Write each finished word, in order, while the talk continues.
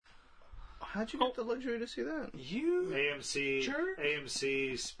How'd you get the luxury to see that? AMC. Sure.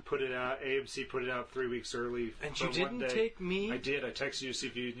 AMC put it out. AMC put it out 3 weeks early. And you didn't one day. take me? I did. I texted you to see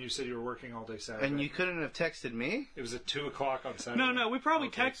if you said you were working all day Saturday. And you couldn't have texted me? It was at 2:00 on Saturday. No, we probably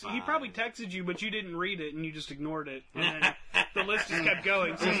Okay, he probably texted you, but you didn't read it and you just ignored it. And then the list just kept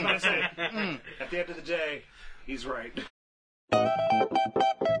going. So it's not say. At the end of the day, he's right.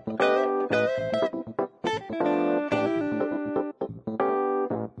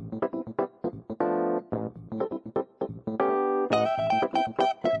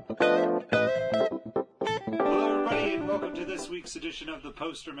 This week's edition of the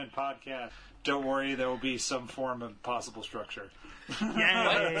Posterman Podcast. Don't worry, there will be some form of possible structure.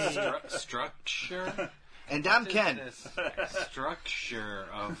 Yay! Structure? And I'm Ken. This structure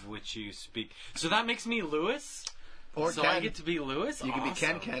of which you speak. So that makes me Lewis? Or so Ken. I get to be Lewis? You can be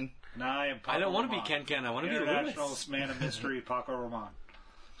Awesome. Ken. No, I am Paco I don't want to be Roman. Ken. I want to be International Lewis. Man of Mystery, Paco Roman.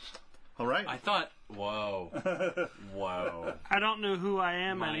 All right. I thought, whoa. I don't know who I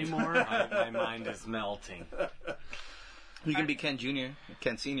am anymore. My mind is melting. You can be Ken Jr.,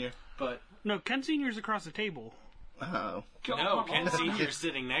 Ken Sr. But No, Ken Senior's across the table. Oh. No, Ken Senior's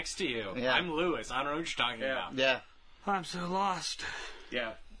sitting next to you. Yeah. I'm Lewis. I don't know what you're talking about. Yeah. I'm so lost.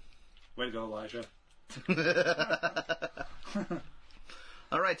 yeah, way to go, Elijah.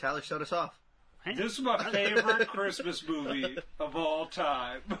 All right, Tyler, start us off. This is my favorite Christmas movie of all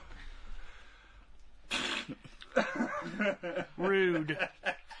time. Rude.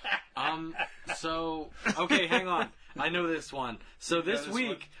 Okay, hang on. I know this one. So this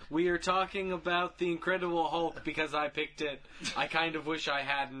week, we are talking about The Incredible Hulk because I picked it. I kind of wish I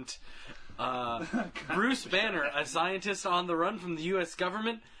hadn't. Bruce Banner, a scientist on the run from the U.S.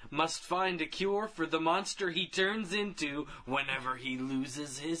 government, must find a cure for the monster he turns into whenever he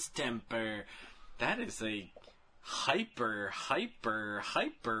loses his temper. That is a hyper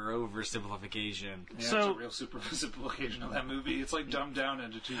oversimplification. Yeah, So- it's a real super simplification of that movie. It's like dumbed down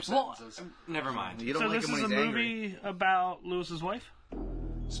into two Well, sentences. never mind. You don't So like this him when is a he's angry. movie about Lewis's wife?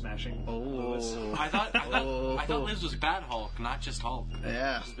 Smashing Lewis. I thought Liz was Bat Hulk, not just Hulk.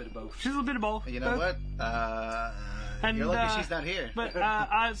 Yeah. Just a bit of both. She's a bit of both. You know what? And, You're lucky she's not here. But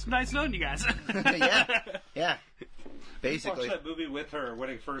it's nice knowing you guys. Yeah. I Basically. watched that movie with her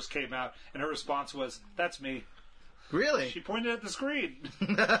when it first came out, and her response was, "That's me." Really? She pointed at the screen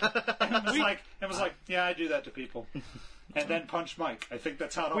and was like, "Yeah, I do that to people." And then punched Mike. I think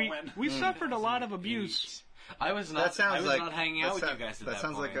that's how it all went. We suffered a lot of abuse. I was That sounds like- not hanging out with that you guys at that that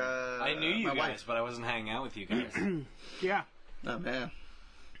sounds point. like, I knew you my guys, wife. but I wasn't hanging out with you guys. Yeah. Oh, man.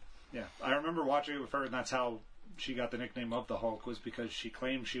 Yeah, I remember watching it with her, and that's how she got the nickname of the Hulk, was because she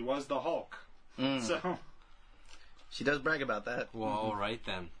claimed she was the Hulk. So, She does brag about that. Well, all right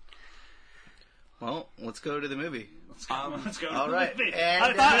then. Well, let's go to the movie. let's go All to right. the movie.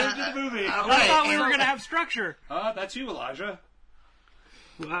 And, Let's go to the movie. all I right. thought we were going to have structure. That's you, Elijah.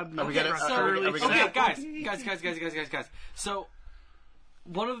 Are we gonna- Guys. So,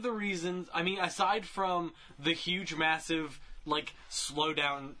 one of the reasons, I mean, aside from the huge, massive, like,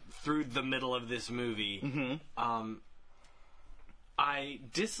 slowdown through the middle of this movie, I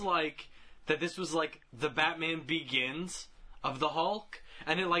dislike that this was, like, the Batman Begins of the Hulk,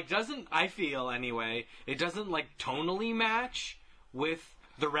 and it, like, doesn't, I feel anyway, it doesn't, like, tonally match with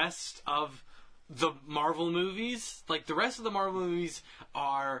the rest of the Marvel movies. Like, the rest of the Marvel movies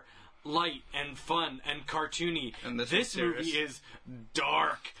are light and fun and cartoony. And this this one's movie serious. is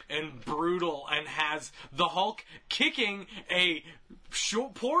dark and brutal and has the Hulk kicking a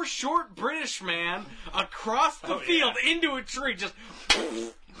poor short British man across the field into a tree. Just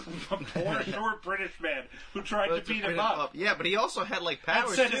A poor short British man who tried to beat him up. Yeah, but he also had, like, And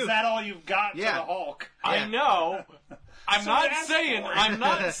powers, said, too. "Is that all you've got Yeah. to the Hulk?" I know. I'm So not ask saying. for it. I'm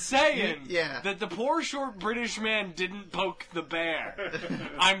not saying Yeah. that the poor short British man didn't poke the bear.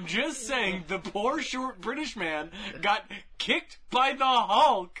 I'm just saying the poor short British man got kicked by the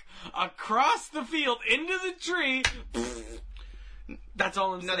Hulk across the field into the tree. That's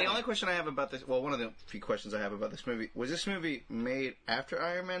all I'm Now, saying. the only question I have about this, well, one of the few questions I have about this movie, was this movie made after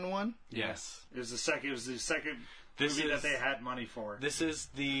Iron Man 1? Yes. It was the second This movie is- that they had money for. This is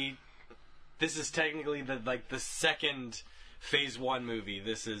technically the second Phase 1 movie.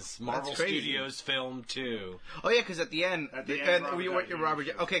 This is Marvel crazy. Studios Film 2. Oh, yeah, because at the end, Robert Downey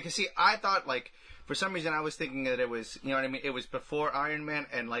Jr. Okay, because see, I thought, like, for some reason I was thinking that it was, you know what I mean, it was before Iron Man,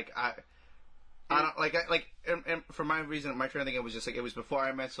 and, like, I don't, and for my reason, my train of thinking, it was just, like, it was before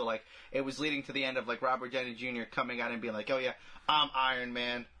Iron Man, so, like, it was leading to the end of, like, Robert Downey Jr. coming out and being like, oh, yeah, I'm Iron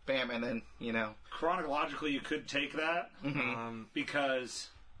Man, bam, and then, you know. Chronologically, you could take that because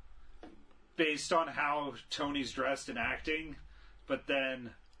based on how Tony's dressed and acting, but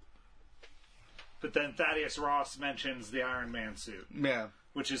then But then Thaddeus Ross mentions the Iron Man suit, Yeah.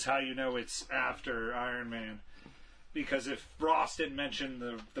 which is how you know it's after Iron Man. Because if Ross didn't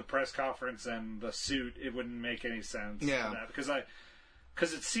mention the press conference and the suit, it wouldn't make any sense. Yeah. For that.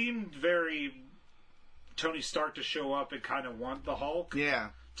 Because it seemed very Tony Stark to show up and kind of want the Hulk Yeah.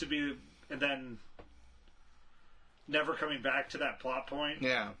 to be, and then never coming back to that plot point.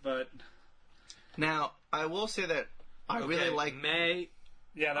 Yeah. But Now, I will say that I really like... May.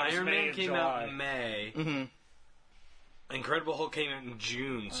 yeah, that was Iron May Man and came July. out in May. Mhm. Incredible Hulk came out in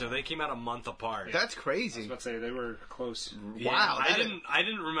June, so they came out a month apart. That's I was crazy. about to say they were close. Yeah, Wow. I that is-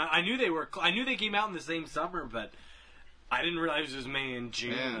 didn't remember. I knew they came out in the same summer, but I didn't realize it was May and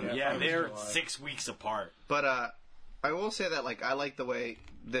June. Yeah. Yeah, They're July. 6 weeks apart. But I will say that like I like the way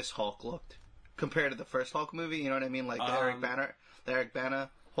this Hulk looked compared to the first Hulk movie. You know what I mean? Like the Eric Bana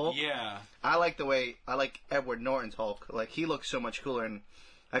Hulk. Yeah. I like the way I like Edward Norton's Hulk. Like he looks so much cooler, and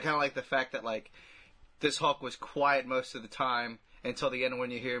I kind of like the fact that like this Hulk was quiet most of the time until the end when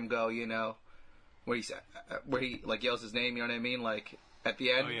you hear him go. You know, where he like yells his name. You know what I mean? Like at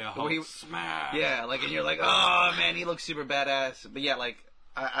the end. Oh yeah, where Hulk smash. Yeah, like, and you're like, oh man, he looks super badass. But yeah, like,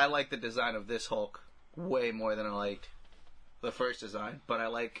 I like the design of this Hulk way more than I liked the first design. But I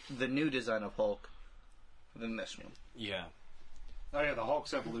like the new design of Hulk than this one. Yeah. Oh yeah, the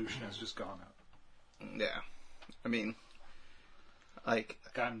Hulk's evolution has just gone up. Yeah, I mean, like,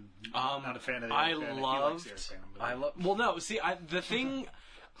 I'm not a fan of the I Eric Bana. He likes loved. the Eric Bana movie. I love. Well, no. See, the thing.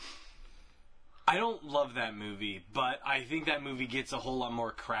 I don't love that movie, but I think that movie gets a whole lot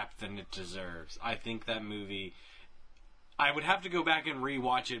more crap than it deserves. I think that movie. I would have to go back and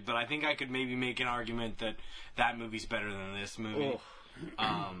rewatch it, but I think I could maybe make an argument that that movie's better than this movie.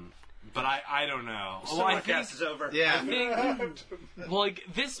 But I don't know. Well, I think, Podcast is over. yeah, I think, well, like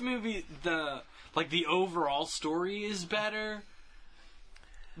this movie, the overall story is better,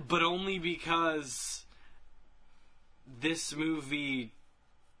 but only because this movie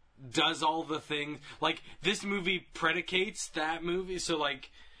does all the things. Like this movie predicates that movie. So like,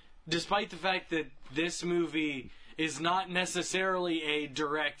 despite the fact that this movie is not necessarily a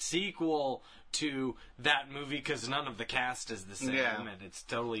direct sequel to that movie because none of the cast is the same Yeah. and it's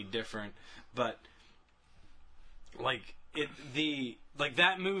totally different, but like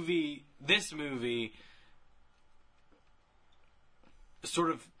that movie, this movie sort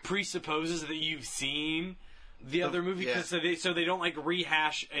of presupposes that you've seen the other movie yeah. because so they don't like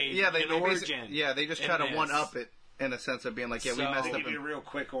rehash yeah, an origin. Yeah, they just in try to this. one up it in a sense of being like, yeah, we So- messed They up. give you a real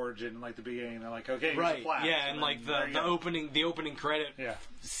quick origin, like the beginning. They're like, okay, here's Right, a flash. yeah, and like then there you the go. opening credit Yeah.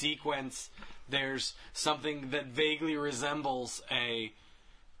 sequence, there's something that vaguely resembles a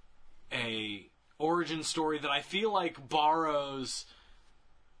origin story that I feel like borrows.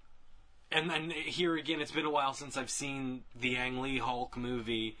 And then here again, it's been a while since I've seen the Ang Lee Hulk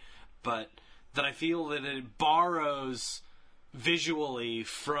movie, but that I feel that it borrows visually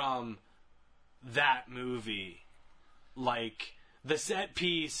from that movie, like the set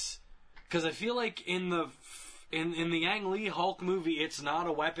piece, because I feel like in the Ang Lee Hulk movie, it's not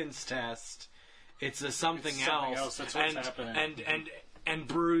a weapons test; it's a something It's something else. That's what's and, happening. And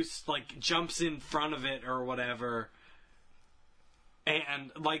Bruce like jumps in front of it or whatever.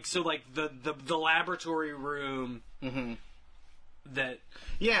 And like so, like the laboratory room that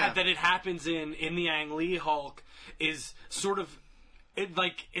Yeah. that it happens in the Ang Lee Hulk is sort of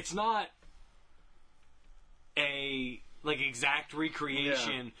it's not a like exact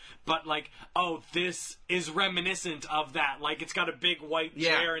recreation, but like this is reminiscent of that. Like it's got a big white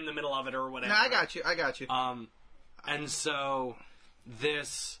Yeah. chair in the middle of it or whatever. No, I got you. And so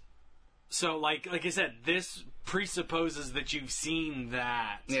like I said, this presupposes that you've seen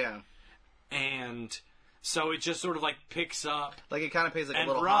that. Yeah, And so it just sort of like picks up like it kind of pays like and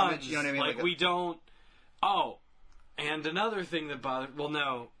a little runs. homage. You know what I mean? Like we don't. Oh, and another thing that bothered. Well,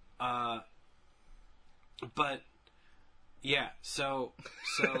 no. But yeah. So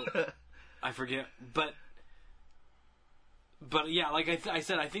I forget. But yeah. Like I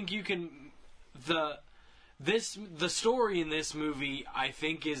said, I think you can the story in this movie I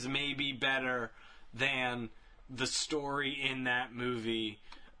think is maybe better than the story in that movie,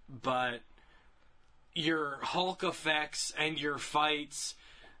 but your Hulk effects and your fights,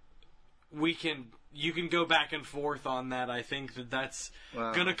 you can go back and forth on that. I think that's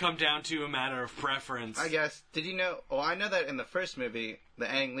Wow. gonna come down to a matter of preference. I guess. Did you know? Well, I know that in the first movie, the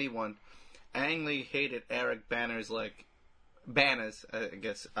Ang Lee one, Ang Lee hated Eric Bana's I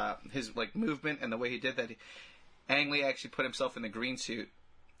guess, his like movement and the way he did that. Ang Lee actually put himself in the green suit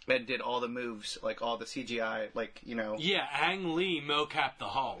and did all the moves, like all the CGI, like, you know. Yeah, Ang Lee mocapped the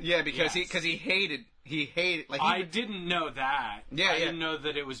Hulk. Yeah, because Yes. he hated he hated. Like I didn't know that. Yeah, I yeah. didn't know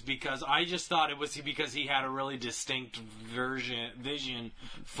that it was because I just thought it was because he had a really distinct vision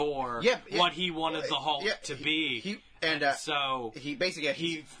for Yeah, what he wanted the Hulk yeah, to be. So he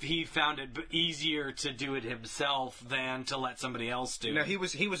basically he found it easier to do it himself than to let somebody else do it.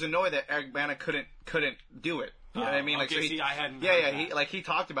 he was annoyed that Eric Bana couldn't do it. You know what I mean? Like, okay, so see, I hadn't Yeah, heard yeah. that. He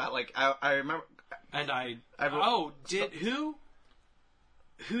talked about I remember. And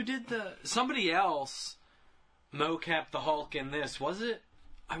who did somebody else mocap the Hulk in this? Was it?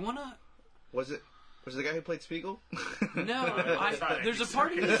 Was it the guy who played Spiegel? No, there's a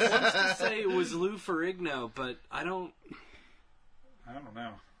part of me that wants to say it was Lou Ferrigno, but I don't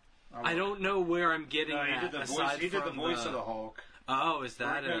know. I don't know where I'm getting No, he that. did the aside voice. He did the from voice of the Hulk. Oh, is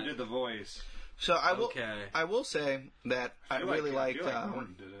that Ferrigno it? did the voice. So Okay. I will say that I really liked.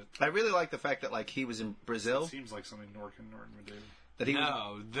 Norton did it. I really liked the fact that he was in Brazil. It seems like something Norton would do. That he was,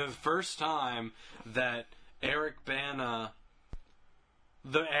 No, the first time that Eric Bana,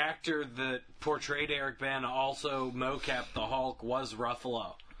 the actor that portrayed Eric Bana, also mocapped the Hulk was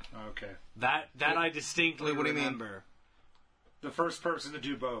Ruffalo. Okay. That I distinctly What do you mean? remember. The first person to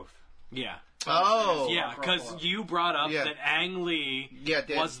do both. Yeah. Oh, Yeah, because you brought up Yeah. that Ang Lee Yeah,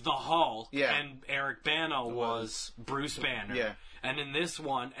 did. was the Hulk, Yeah. and Eric Bana was Bruce Banner. Yeah. And in this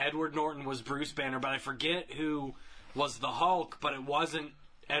one, Edward Norton was Bruce Banner, but I forget who was the Hulk, but it wasn't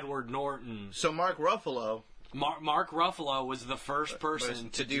Edward Norton. So Mark Ruffalo. Mark Ruffalo was the first person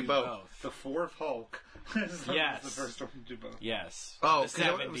to do both. The fourth Hulk. Yes. The first one to do both. Yes. Oh, the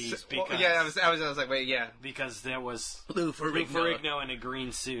 70s. Because, yeah, I was like, wait, yeah, because there was Lou Ferrigno in a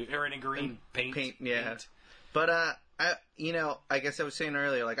green suit or in a green paint. yeah. But I guess I was saying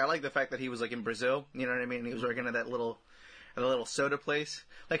earlier, I like the fact that he was in Brazil. You know what I mean? He was working at that little soda place.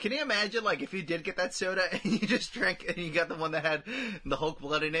 Can you imagine if you did get that soda and you just drank and you got the one that had the Hulk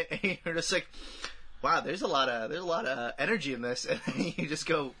blood in it, and you're just like, wow, there's a lot of energy in this, and you just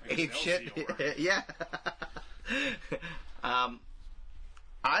go ape shit. Yeah. I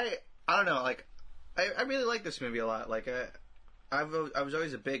don't know. I really like this movie a lot. I was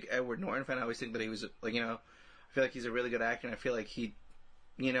always a big Edward Norton fan. I always think that he was I feel like he's a really good actor, and I feel like he,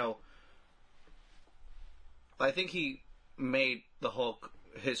 I think he made the Hulk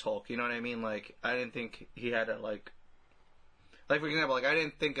his Hulk. You know what I mean? I didn't think he had a for example, I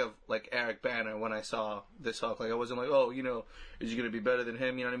didn't think of Eric Bana when I saw this Hulk. I wasn't is he gonna be better than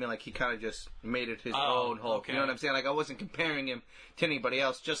him? You know what I mean? He kind of just made it his own Hulk. Okay. You know what I'm saying? I wasn't comparing him to anybody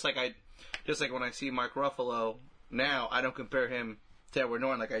else. Just like when I see Mark Ruffalo now, I don't compare him to Edward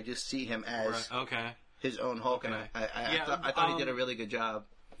Norton. I just see him as his own Hulk, and I thought he did a really good job.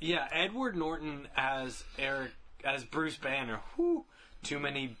 Yeah, Edward Norton as Bruce Banner. Whew, too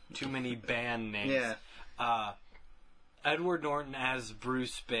many band names. Yeah. Edward Norton as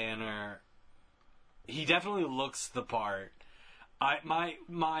Bruce Banner, he definitely looks the part.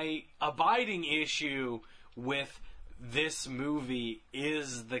 My abiding issue with this movie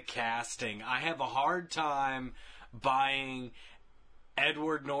is the casting. I have a hard time buying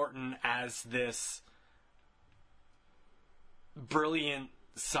Edward Norton as this brilliant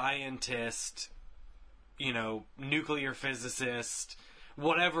scientist, nuclear physicist,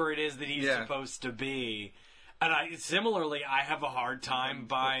 whatever it is that he's supposed to be. And I have a hard time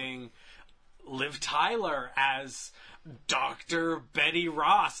buying Liv Tyler as Dr. Betty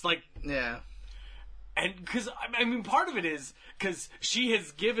Ross. Yeah. And because, part of it is because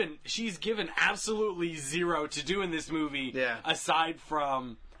she's given absolutely zero to do in this movie. Yeah. Aside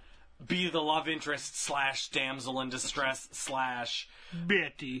from be the love interest / damsel in distress /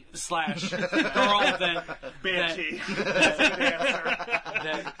 Betty / girl Betty.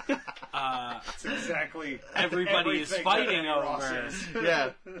 that That's exactly everybody is fighting Ross over. is.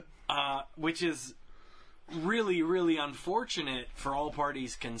 Yeah. Which is really, really unfortunate for all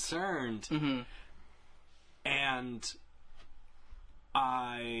parties concerned. Mm-hmm. And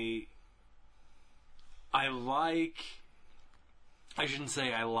I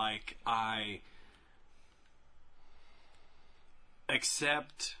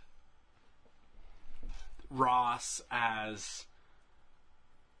accept Ross as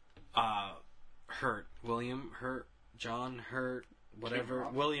William Hurt, John Hurt, whatever.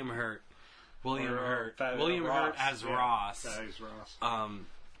 William Hurt as Ross. That is Ross.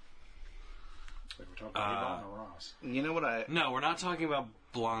 We're talking about Ross. You know what No, we're not talking about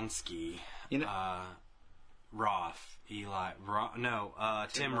Blonsky. Roth. Tim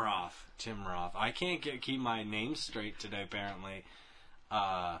Roth. Tim Roth. I can't keep my names straight today, apparently.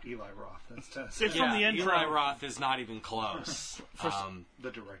 Eli Roth. That's It's from the intro. Eli Roth is not even close.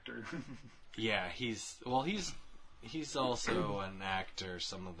 the director. Yeah, he's also an actor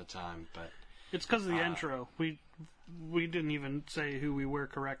some of the time, but It's because of the intro. We didn't even say who we were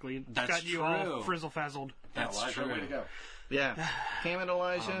correctly. It That's got you true. all frizzle-fazzled. That's Elijah, true. way to go. Yeah. Cam and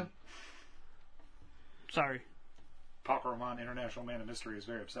Elijah. Sorry. Papa Roman, International Man of Mystery, is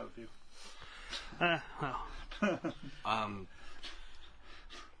very upset with you. Well,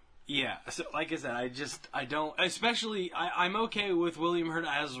 Yeah, so like I said, I don't, especially, I'm okay with William Hurt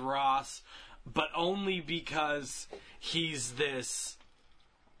as Ross, but only because he's this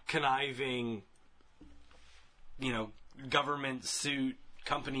conniving, government suit,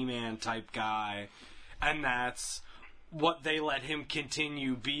 company man type guy, and that's what they let him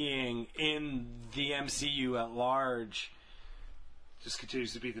continue being in the MCU at large. Just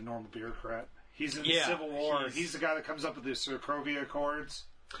continues to be the normal bureaucrat. He's in the Yeah, Civil War. he's- He's the guy that comes up with the Sokovia Accords.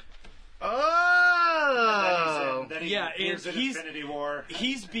 Oh! Then he Yeah, appears in he's- Infinity War.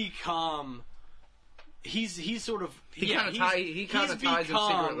 He's become. He's sort of He yeah, kinda he's ties them become,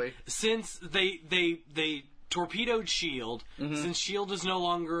 secretly. since they torpedoed Shield. Since Shield is no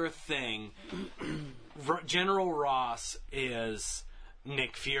longer a thing, General Ross is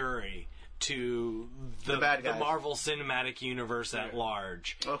Nick Fury to the bad guys. Marvel Cinematic Universe at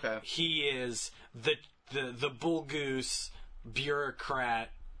large. Okay. He is the bull goose bureaucrat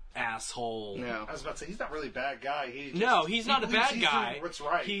asshole. Yeah. I was about to say, he's not really a bad guy. He's not a believes bad he's guy. doing what's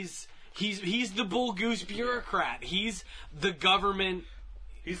right. He's the bull goose bureaucrat. He's the government.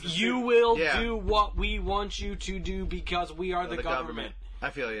 He's the You suit. will Yeah. do what we want you to do because we are the government. I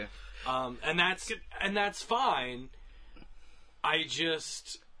feel you. And that's fine. I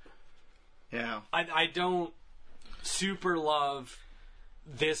just Yeah. I don't super love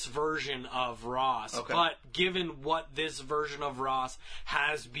this version of Ross, Okay. but given what this version of Ross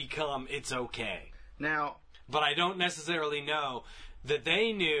has become, it's okay. Now, But I don't necessarily know that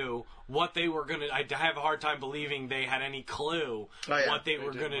they knew what they were going to... I have a hard time believing they had any clue what they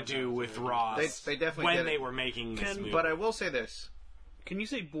were going to do with Ross They definitely when did they it. were making this movie. but I will say this. can you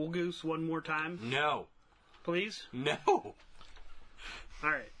say bull goose one more time, No. please? No. All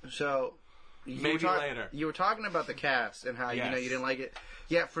right. So, you Maybe were later. You were talking about the cast and how Yes. you didn't like it.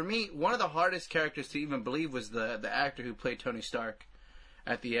 Yeah, for me, one of the hardest characters to even believe was the actor who played Tony Stark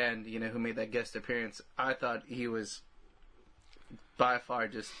at the end. Who made that guest appearance. I thought he was by far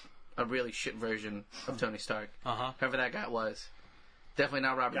just a really shit version of Tony Stark. Uh-huh. Whoever that guy was, definitely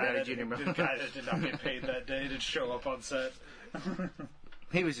not Robert Downey Jr. The guy that did not get paid that day to show up on set.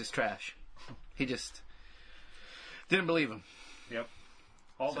 He was just trash. He just didn't believe him. Yep.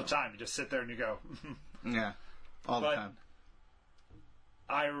 All the time. You just sit there and you go. Yeah, all But- the time.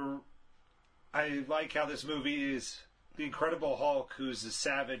 I like how this movie is the Incredible Hulk, who's a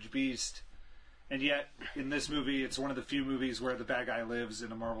savage beast, and yet in this movie, it's one of the few movies where the bad guy lives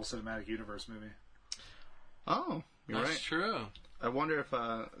in a Marvel Cinematic Universe movie. Oh, you're That's right. true. I wonder if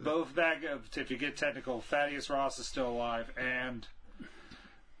Both if you get technical, Thaddeus Ross is still alive, and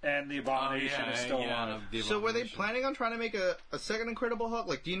the Abomination is still alive. so. Were they planning on trying to make a second Incredible Hulk?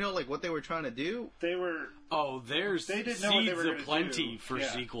 Like, do you know what they were trying to do? They were. Oh, there's They didn't know what they seeds were of gonna plenty do. for Yeah.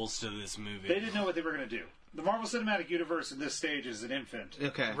 sequels to this movie. They didn't know what they were going to do. The Marvel Cinematic Universe in this stage is an infant,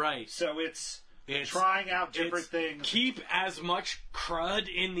 Okay, Right. so it's It's trying out different It's things. Keep as much crud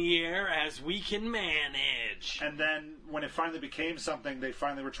in the air as we can manage. And then when it finally became something, they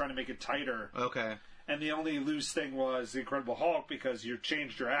finally were trying to make it tighter. Okay. And the only loose thing was the Incredible Hulk, because you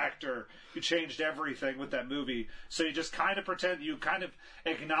changed your actor, you changed everything with that movie. So you just kind of pretend, you kind of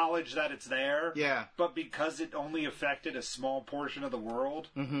acknowledge that it's there. Yeah. But because it only affected a small portion of the world,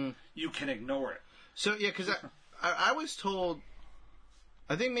 you can ignore it. So yeah, because I was told,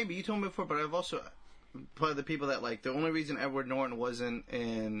 I think maybe you told me before, but I've also part of the people that like the only reason Edward Norton wasn't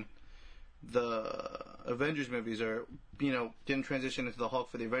in the Avengers movies or didn't transition into the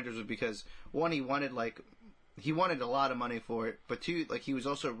Hulk for the Avengers was because one, he wanted a lot of money for it, but two, like he was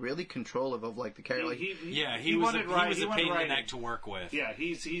also really controlling of like the character. Like, He was a pain in the neck to work with. Yeah,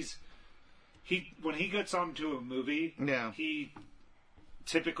 he when he gets onto a movie, Yeah. he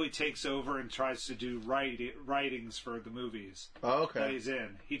typically takes over and tries to do writings for the movies oh, that okay. he's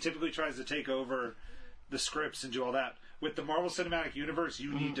in. He typically tries to take over the scripts and do all that. With the Marvel Cinematic Universe,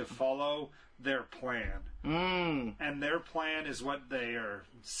 you need to follow their plan. And their plan is what they are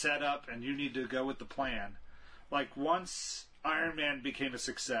set up, and you need to go with the plan. Like, once Iron Man became a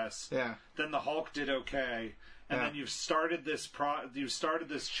success, Yeah. then the Hulk did okay, and Yeah. then you've started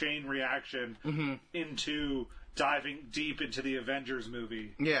this chain reaction into diving deep into the Avengers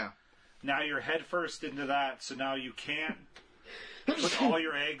movie. Yeah. Now you're headfirst into that, so now you can't put all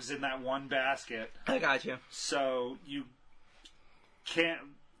your eggs in that one basket. I got you. So you can't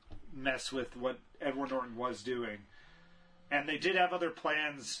mess with what Edward Norton was doing. And they did have other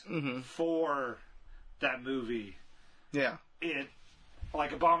plans for that movie. Yeah.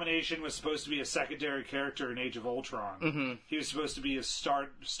 Like Abomination was supposed to be a secondary character in Age of Ultron. He was supposed to be a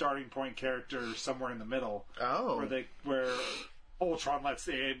starting point character somewhere in the middle. Oh. Where Ultron lets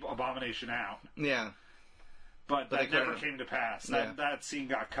the Abomination out. Yeah. But that never came to pass. That scene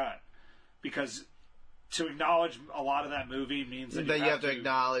got cut. Because to acknowledge a lot of that movie means that you have to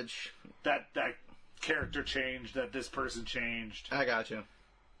acknowledge that character changed, that this person changed. I got you.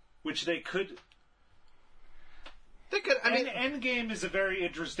 Which they could... I mean, Endgame is a very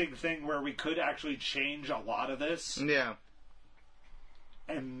interesting thing where we could actually change a lot of this. Yeah.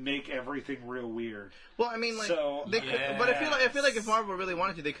 And make everything real weird. Well, I mean, like, they could, but I feel like if Marvel really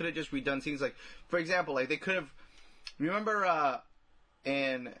wanted to, they could have just redone scenes. Like, for example, like they could have. Remember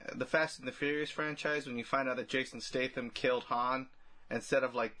in the Fast and the Furious franchise when you find out that Jason Statham killed Han instead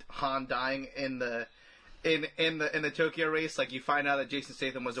of like Han dying in the Tokyo race, like you find out that Jason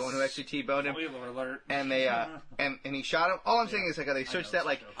Statham was the one who actually T-boned him. Spoiler alert. And they and he shot him. All I'm saying is like they searched that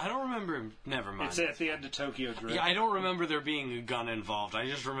like I don't remember him. Never mind. It's at the end of Tokyo Drift. Yeah, I don't remember there being a gun involved. I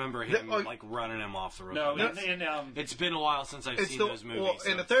just remember him like running him off the road. No, it's been a while since I've seen those movies. Well,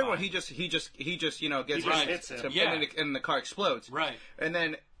 in the third one, he just gets hits him. and the car explodes. Right. And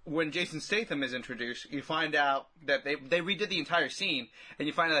then when Jason Statham is introduced, you find out that they redid the entire scene, and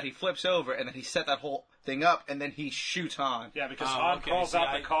you find out that he flips over and then he set that whole thing up, and then he shoots Han. Yeah, because Han crawls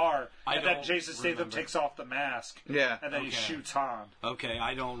out the car, and then Jason Statham takes off the mask. Yeah. And then he shoots Han. Okay,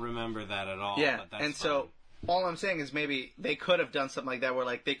 I don't remember that at all. Yeah, but that's and fine. so all I'm saying is maybe they could have done something like that, where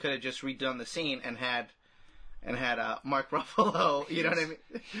like they could have just redone the scene and had Mark Ruffalo. You know what I mean?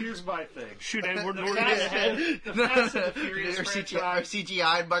 Here's my thing. Shoot Edward Norton in the head. The Fast and the Furious or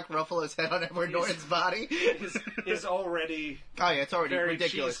CGI Mark Ruffalo's head on Edward Norton's body is already it's already very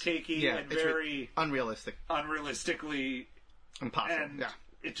ridiculous, cheesecakey and very unrealistically impossible. And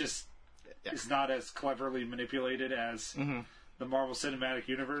it just is not as cleverly manipulated as the Marvel Cinematic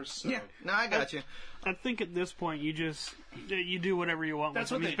Universe. So. Yeah, no, I got you. I think at this point you do whatever you want. That's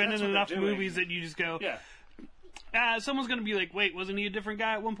with them. what You've been in enough movies that you just go. Yeah. Someone's going to be like, wait, wasn't he a different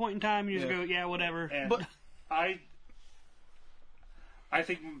guy at one point in time? And you just go, yeah, whatever. And but I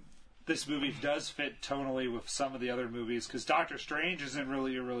think this movie does fit tonally with some of the other movies, because Doctor Strange isn't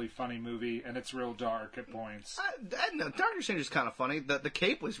really a really funny movie, and it's real dark at points. No, Doctor Strange is kind of funny. The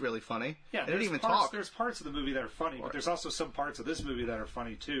cape was really funny. Yeah, they didn't even parts, talk. There's parts of the movie that are funny, but there's also some parts of this movie that are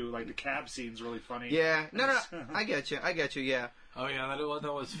funny too. Like the cab scene's really funny. Yeah, no, I get you. Yeah. Oh yeah,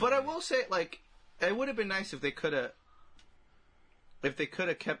 that was funny. But I will say, like, it would have been nice if they could have. If they could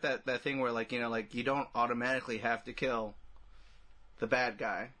have kept that thing where, like, you know, like, you don't automatically have to kill the bad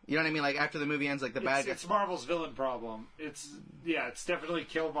guy. You know what I mean? Like, after the movie ends, like, bad guy... It's Marvel's villain problem. It's definitely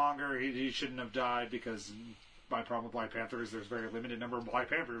Killmonger. He shouldn't have died, because my problem with Black Panther is there's a very limited number of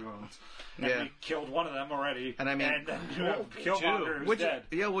Black Panther villains. And we killed one of them already. And I mean... And then you have Killmonger who's dead.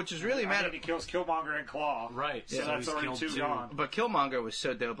 Yeah, which is really mad. And he kills Killmonger and Claw. Right. So that's already two gone. But Killmonger was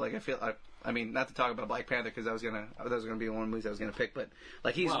so dope. Like, I mean, not to talk about Black Panther, because that was gonna be one of the movies I was gonna pick, but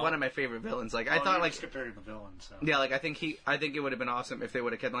like he's one of my favorite villains. Like I thought, like comparing the villains. So. Yeah, like I think it would have been awesome if they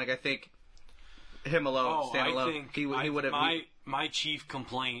would have kept. Like I think him alone, stand alone, he would have. My chief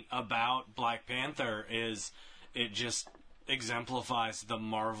complaint about Black Panther is it just exemplifies the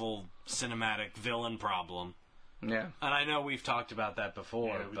Marvel cinematic villain problem. Yeah, and I know we've talked about that before.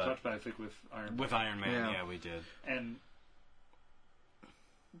 Yeah, we talked about it, I think, with Iron Man. With Iron Man, yeah, we did. And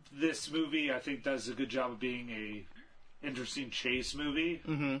this movie, I think, does a good job of being a interesting chase movie,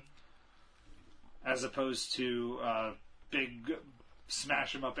 as opposed to big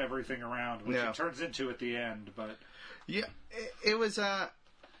smash 'em up everything around, which it turns into at the end. But yeah, it was. And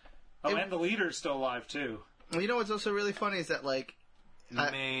the leader's still alive too. You know what's also really funny is that like.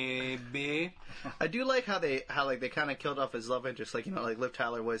 Maybe I do like how they kind of killed off his love interest, like, you know, like Liv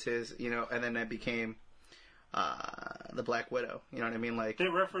Tyler was his, you know, and then it became the Black Widow. You know what I mean? Like they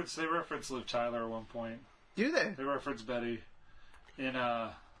reference Liv Tyler at one point. Do they? They reference Betty in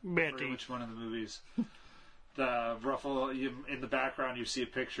Betty. Which one of the movies? The Ruffalo in the background. You see a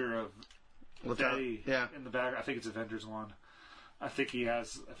picture of Betty. Yeah. In the back, I think it's Avengers 1. I think he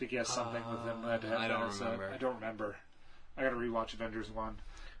has something with him. I don't remember. I don't remember. I gotta rewatch Avengers 1.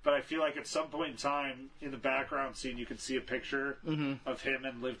 But I feel like at some point in time, in the background scene, you can see a picture of him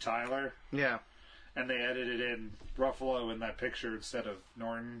and Liv Tyler. Yeah. And they edited in Ruffalo in that picture instead of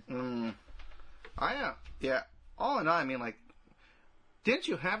Norton. Yeah. All in all, I mean, like, didn't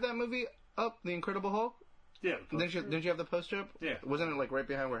you have that movie up, The Incredible Hulk? Yeah. Didn't you have the poster up? Yeah. Wasn't it, like, right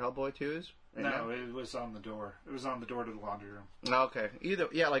behind where Hellboy 2 is? Right now? It was on the door. It was on the door to the laundry room. Okay.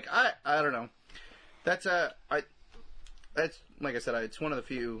 I don't know. That's, It's like I said, it's one of the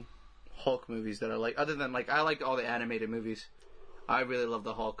few Hulk movies that I like. Other than like, I like all the animated movies. I really love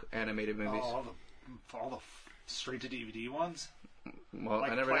the Hulk animated movies. all the straight to DVD ones. Well,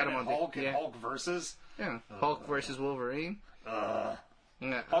 Like I never got them on Hulk and yeah. Hulk versus. Yeah, Hulk versus Wolverine. Yeah.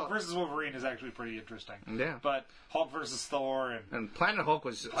 Hulk versus Wolverine is actually pretty interesting. Yeah. But Hulk versus Thor And Planet Hulk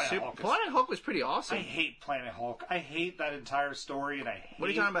was Hulk is- Planet Hulk was pretty I awesome. hate Planet Hulk. I hate that entire story, and I hate What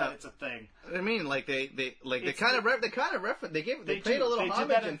are you talking that about? it's a thing. I mean, like they It's kind of they paid a little They did homage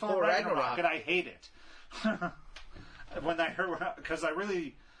that in in Thor Ragnarok. and I hate it. When I heard, because I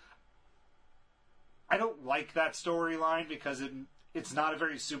don't like that storyline because it's not a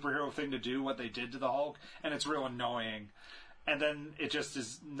very superhero thing to do what they did to the Hulk, and it's real annoying. And then it just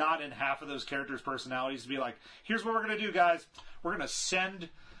is not in half of those characters' personalities to be like, here's what we're going to do, guys. We're going to send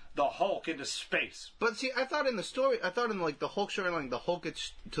the Hulk into space. But see, I thought in like the Hulk storyline, the Hulk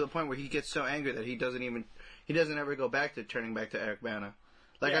gets to the point where he gets so angry that he doesn't ever go back to turning back to Eric Bana.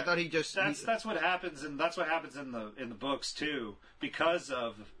 Like, Yeah, I thought he just that's what happens, and that's what happens in the books too, because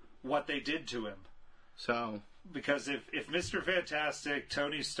of what they did to him. so Because if Mr. Fantastic,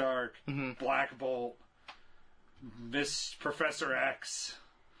 Tony Stark, Black Bolt, Miss Professor X,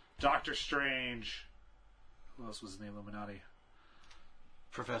 Doctor Strange, who else was in the Illuminati?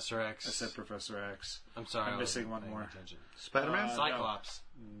 Professor X. I said Professor X. I'm sorry. I'm I missing wasn't one paying more. attention. Spider-Man. no. Cyclops.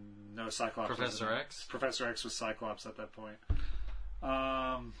 No, Cyclops. Professor wasn't. X? Professor X was Cyclops at that point.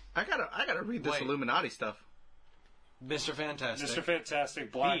 I gotta read this Wait. Illuminati stuff. Mr. Fantastic. Mr.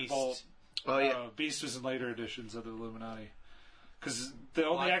 Fantastic, Black Beast. Bolt. Oh yeah, Beast was in later editions of the Illuminati. Because the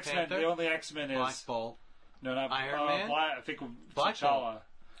only Black X-Men, Panther? the only X-Men is Black Bolt. no, not Iron Man? Black, I think Black T'Challa.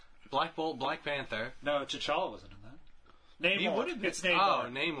 Black Bolt, Black Panther. No, T'Challa wasn't in that. He Namor. would have been. It's Namor. Oh,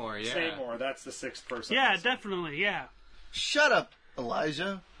 Namor, It's yeah. Namor. That's the sixth person. Yeah, definitely. Yeah. shut up,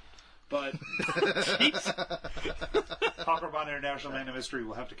 Elijah. But Copperbond International Man of Mystery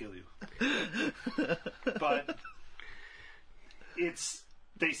will have to kill you. But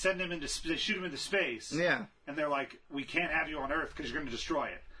they send him they shoot him into space. Yeah, And they're like, we can't have you on Earth because you're going to destroy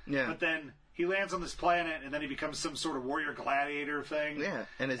it. yeah, But then he lands on this planet, and then he becomes some sort of warrior gladiator thing. yeah.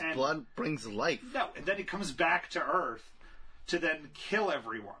 And his And- blood brings life. No, and then he comes back to Earth to then kill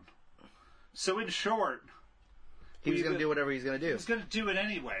everyone. So in short, He was gonna do whatever he's gonna do. he's going to do it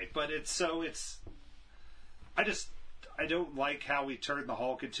anyway. But I don't like how we turned the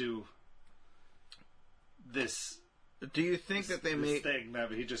Hulk into this. Do you think that they this made? thing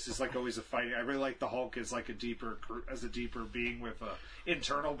that he just is like always a fighting. I really like the Hulk as like a deeper being with a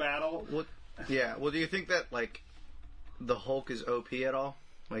internal battle. What? Yeah. Well, do you think that like the Hulk is OP at all?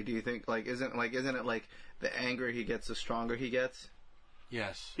 Like, do you think isn't it like the angrier he gets, the stronger he gets?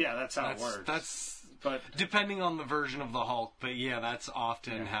 Yes. Yeah, that's how it works. But Depending on the version of the Hulk, but yeah, that's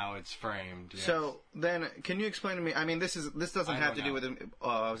often how it's framed. Yes. So then, can you explain to me? I mean, this doesn't I have don't to do know. with him. Oh,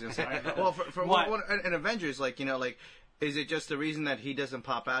 I was gonna say. Well, for What? in Avengers, is it just the reason that he doesn't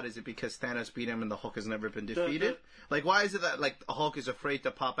pop out? Is it because Thanos beat him and the Hulk has never been defeated? Like, why is it that Hulk is afraid to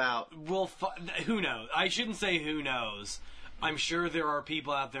pop out? Well, who knows? I shouldn't say who knows. I'm sure there are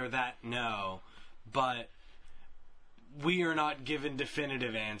people out there that know, but we are not given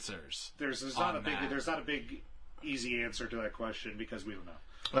definitive answers. there's not a big easy answer to that question because we don't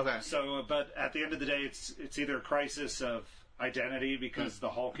know. Okay. So, but at the end of the day, it's either a crisis of identity because the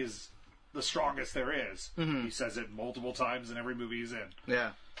Hulk is the strongest there is. Mm-hmm. He says it multiple times in every movie he's in.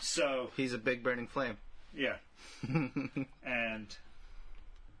 Yeah. So, He's a big burning flame. yeah. And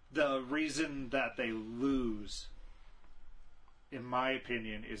the reason that they lose, in my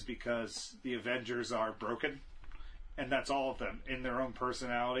opinion, is because the Avengers are broken. And that's all of them in their own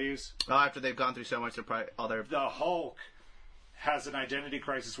personalities. Oh, after they've gone through so much, they're probably all their. The Hulk has an identity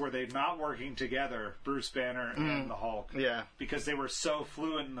crisis where they're not working together, Bruce Banner and the Hulk. Yeah. Because they were so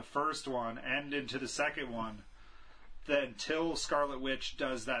fluent in the first one and into the second one that until Scarlet Witch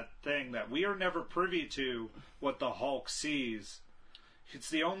does that thing that we are never privy to what the Hulk sees. It's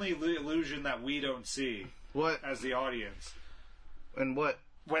the only illusion that we don't see What as the audience. and what?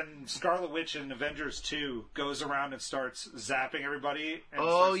 When Scarlet Witch in Avengers 2 goes around and starts zapping everybody, and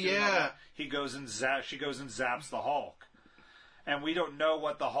Oh, starts doing all yeah. that, she goes and zaps the Hulk. And we don't know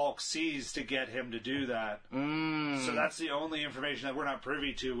what the Hulk sees to get him to do that. So that's the only information that we're not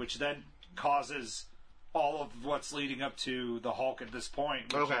privy to, which then causes all of what's leading up to the Hulk at this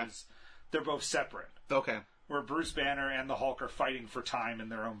point, which Okay. is they're both separate. Okay. Where Bruce Banner and the Hulk are fighting for time in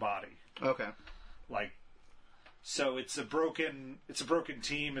their own body. Okay. Like, so it's a broken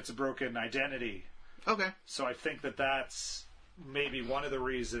team, it's a broken identity. Okay. So I think that that's maybe one of the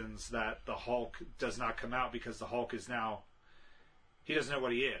reasons that the Hulk does not come out, because the Hulk is now, he doesn't know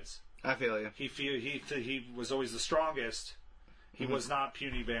what he is. I feel you. He was always the strongest. He was not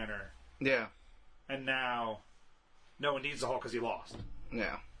puny Banner, Yeah. and now no one needs the Hulk because he lost.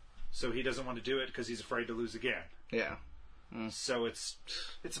 Yeah. So he doesn't want to do it because he's afraid to lose again. Yeah. So it's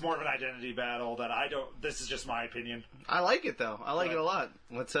more of an identity battle that I don't. This is just my opinion. I like it though. I like But- it a lot.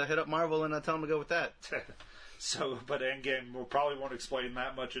 Let's hit up Marvel and tell them to go with that. So, but Endgame will probably won't explain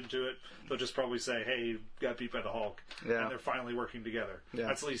that much into it. They'll just probably say, "Hey, you got beat by the Hulk," Yeah. and they're finally working together. Yeah.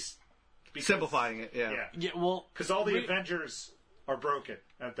 That's at least because, Simplifying it. Yeah. Yeah, Yeah, well, because all the Avengers are broken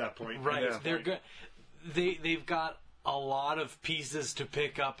at that point. right? Yeah. They're good. They've got a lot of pieces to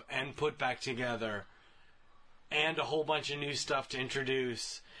pick up and put back together, and a whole bunch of new stuff to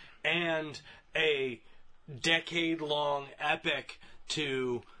introduce, and a decade-long epic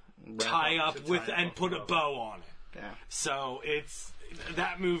to tie up to with tie and up put a with. bow on it. Yeah. So it's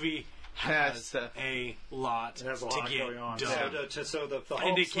that movie has Has, a lot It has a to lot get going on. done. So the And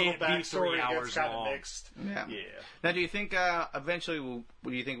Hulk's it can't little be 3 backstory hours gets kind of long. mixed. Yeah. Yeah. Now, do you think eventually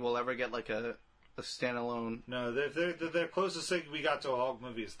do you think we'll ever get like a standalone? No, the closest thing we got to a Hulk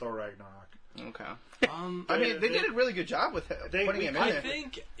movie is Thor Ragnarok. Okay. I mean, they did a really good job with putting him in I there.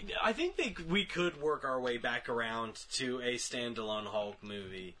 think we could work our way back around to a standalone Hulk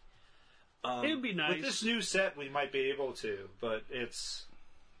movie. It would be nice. With this new set, we might be able to, but it's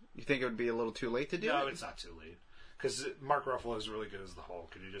You think it would be a little too late to do no, it? it's not too late because Mark Ruffalo is really good as the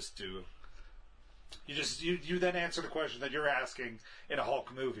Hulk, and you then answer the question that you're asking in a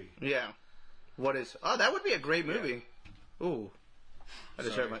Hulk movie. Yeah. What is? Oh, that would be a great movie. Ooh. I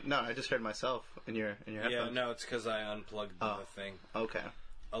just heard myself in your headphones. Yeah, no, it's because I unplugged the thing. Okay.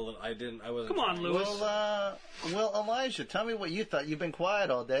 I wasn't. Come on, Lewis. Well, Elijah, tell me what you thought. You've been quiet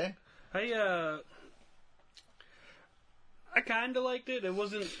all day. I kind of liked it. It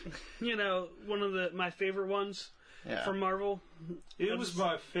wasn't, one of my favorite ones Yeah. from Marvel. It was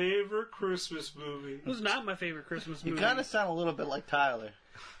my favorite Christmas movie. It was not my favorite Christmas You movie. kind of sound a little bit like Tyler.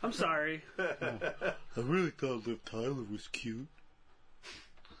 I'm sorry. I really thought Liv Tyler was cute.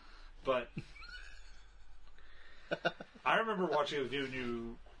 But I remember watching it with you, and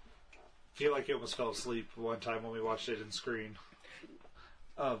you feel like you almost fell asleep one time when we watched it in screen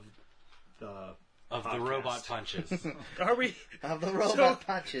of the podcast. robot punches. Are we? Of the robot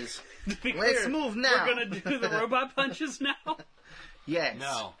punches. To be Let's clear, move now. We're gonna do the robot punches now. Yes.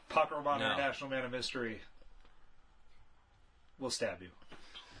 No. Paco Rabanne, No. International Man of Mystery, will stab you.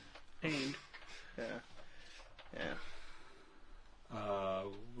 And Yeah. Yeah.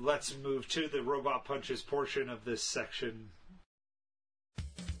 Let's move to the robot punches portion of this section.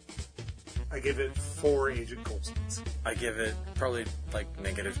 I give it 4 Agent Coulsons. I give it probably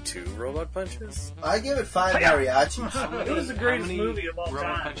 -2 robot punches. I give it 5 mariachis. it was the greatest movie of all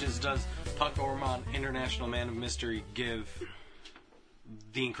robot time. punches does Paco Rabanne, International Man of Mystery, give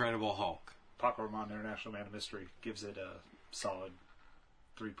The Incredible Hulk? Paco Rabanne, International Man of Mystery, gives it a solid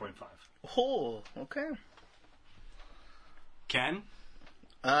 3.5. Oh, okay. Ken?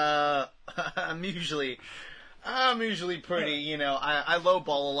 I'm usually pretty, I lowball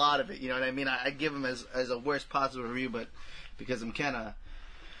a lot of it, you know what I mean? I give him as a worst possible review, but because I'm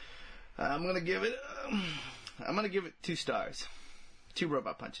I'm gonna give it 2 stars. 2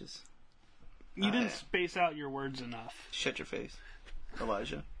 robot punches. You didn't space out your words enough. Shut your face,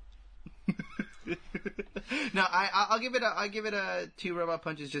 Elijah. No, I'll give it a 2 robot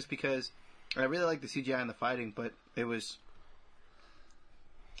punches just because I really like the CGI and the fighting, but it was,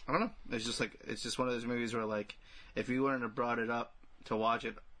 I don't know. It's just one of those movies where if you wouldn't have brought it up to watch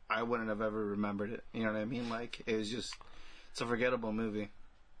it, I wouldn't have ever remembered it. You know what I mean? It's a forgettable movie.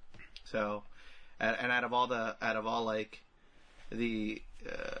 So, and out of all the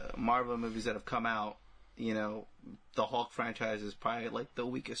Marvel movies that have come out, the Hulk franchise is probably the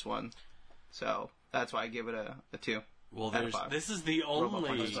weakest one. So that's why I give it a 2. Well, out of 5. this is the only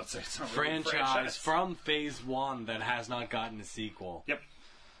Punches, it's not really a franchise from Phase 1 that has not gotten a sequel. Yep.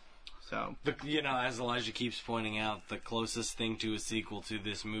 So As Elijah keeps pointing out, the closest thing to a sequel to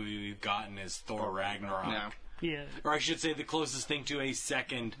this movie we've gotten is Thor Ragnarok. yeah. Yeah. Or I should say the closest thing to a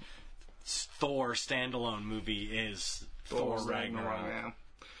second Thor standalone movie is Thor Ragnarok. Yeah.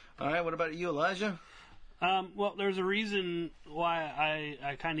 All right. What about you, Elijah? Well, there's a reason why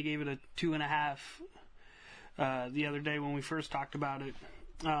I kind of gave it a 2.5 the other day when we first talked about it.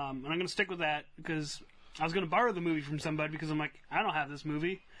 And I'm going to stick with that because I was going to borrow the movie from somebody because I'm like, I don't have this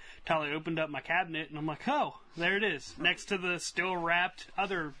movie. Until I opened up my cabinet and I'm like, oh, there it is. Next to the still wrapped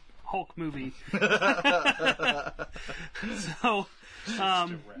other Hulk movie. So,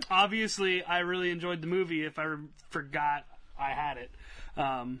 obviously, I really enjoyed the movie if I forgot I had it.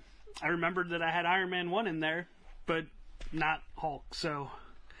 I remembered that I had Iron Man 1 in there, but not Hulk. So,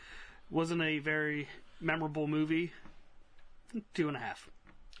 Wasn't a very memorable movie. 2.5.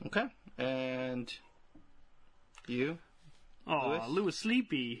 Okay. And you? Oh, Lewis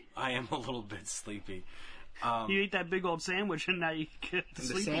sleepy. I am a little bit sleepy. You ate that big old sandwich and now you get to The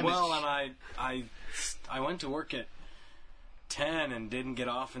sleep. sandwich. Well, and I went to work at 10 and didn't get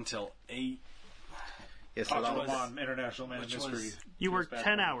off until 8. Yes, Pachamama, International Man of which Mystery. was- You worked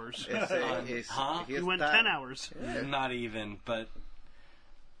 10 hours. Huh? You went 10 hours. Not even, but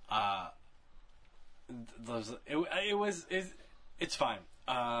it's fine.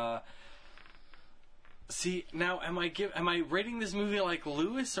 See, now am I rating this movie like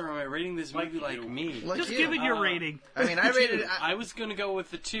Lewis or am I rating this movie like me? Like Just you. give it your rating. I mean, I rated it. I was gonna go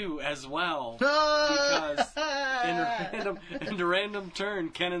with the 2 as well because in a random turn,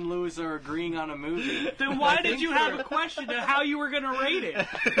 Ken and Lewis are agreeing on a movie. Then why did you have a question of how you were going to rate it?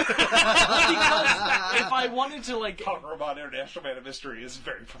 Because if I wanted to Pachamama, International Man of Mystery is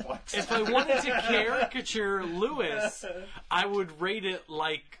very perplexing. if I wanted to caricature Lewis, I would rate it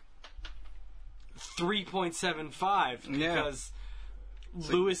like 3.75 because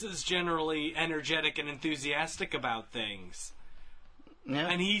Lewis is generally energetic and enthusiastic about things. Yeah.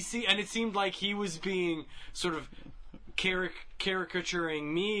 And it seemed like he was being sort of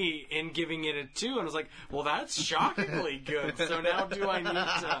caricaturing me in giving it a 2, and I was like, well, that's shockingly good. So now do I need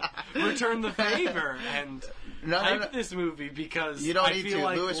to return the favor and hype this movie because You don't I need feel to.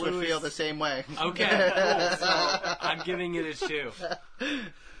 like Lewis would feel the same way. Okay, cool. So I'm giving it a 2.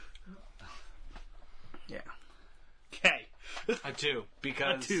 Yeah. Okay. A 2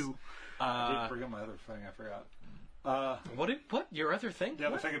 because A 2. I did forget my other thing. I forgot. What your other thing? The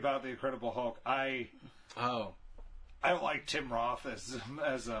other thing about the Incredible Hulk, I don't like Tim Roth as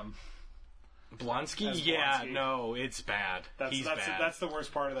Blonsky? As Yeah, Blonsky. no, it's bad. He's bad. That's the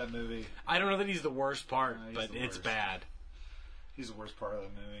worst part of that movie. I don't know that he's the worst part, No, he's but the it's worst. bad. He's the worst part of that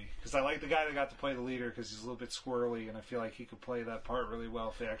movie because I like the guy that got to play the leader because he's a little bit squirrely and I feel like he could play that part really well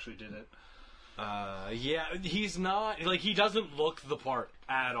if they actually did it. Yeah, he's not like he doesn't look the part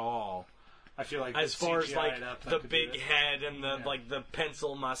at all. I feel like As far as CGI'd like up, that the could do big it. head and the like the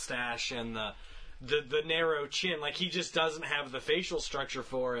pencil mustache and the narrow chin, like he just doesn't have the facial structure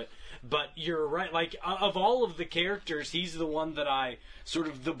for it. But you're right, like of all of the characters, he's the one that I sort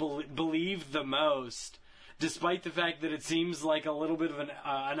of believe the most, despite the fact that it seems like a little bit of an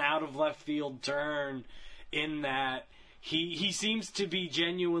out of left field turn in that he seems to be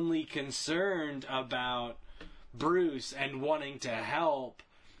genuinely concerned about Bruce and wanting to help,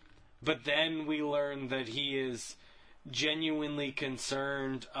 but then we learn that he is genuinely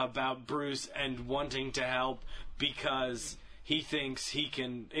concerned about Bruce and wanting to help because he thinks it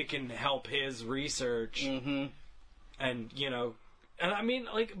can help his research. Mm-hmm. And and I mean,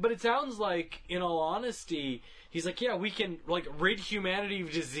 like, but it sounds like, in all honesty, he's like, yeah, we can like rid humanity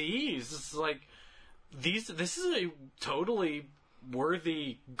of disease. It's like this is a totally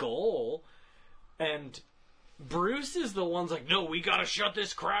worthy goal, and Bruce is the one's like, no, we gotta shut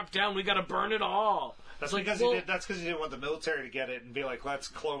this crap down. We gotta burn it all. That's It's because like, that's because he didn't want the military to get it and be like, let's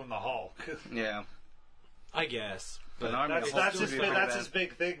clone the Hulk. Yeah. I guess. An But army of That's Hulks his would be pretty his bad.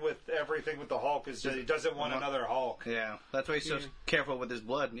 big thing with everything with the Hulk is that he doesn't want another Hulk. Yeah. That's why he's so careful with his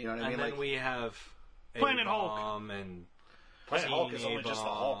blood. You know what I and mean? then we have Planet Hulk. A-Bomb and Planet Hulk is only Team just the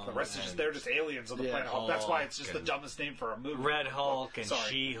Hulk. The rest is just they're just aliens on the Yeah, Planet Hulk. That's why it's just Hulk the dumbest name for a movie. Red Hulk and Sorry.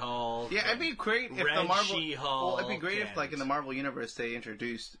 She-Hulk. Yeah, it'd be great if Red the Marvel. She-Hulk Well, it'd be great if, like, in and- the Marvel universe, they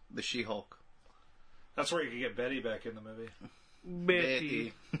introduced the She-Hulk. That's where you could get Betty back in the movie.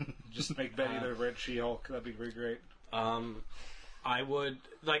 Betty. Just make Betty the Red She-Hulk. That'd be pretty great. I would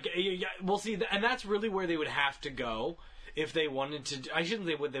like. Yeah, we'll see, and that's really where they would have to go if they wanted to. I shouldn't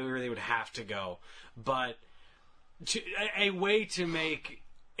say where they would have to go, but a way to make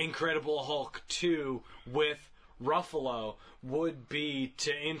Incredible Hulk 2 with Ruffalo would be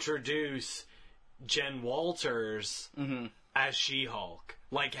to introduce Jen Walters as She-Hulk.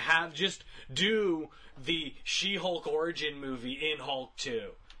 Like, do the She-Hulk origin movie in Hulk 2.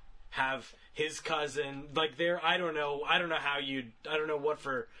 Have his cousin, like, I don't know what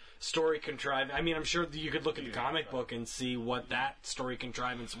for story contrivance. I mean, I'm sure that you could look at the comic book and see what that story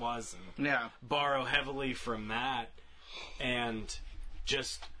contrivance was and Yeah. borrow heavily from that and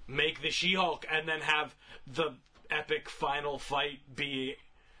just make the She-Hulk and then have the epic final fight be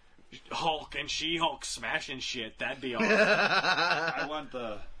Hulk and She-Hulk smashing shit. That'd be awesome. I want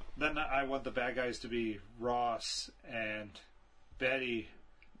the bad guys to be Ross and Betty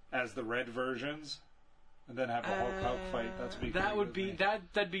as the red versions, and then have a Hulk fight. That'd be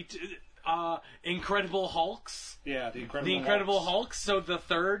Incredible Hulks. Yeah, the Incredible The Incredible Hulks. Hulks. So the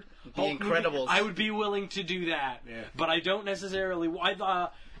third Hulk movie, Incredibles. I would be willing to do that, Yeah. but I don't necessarily.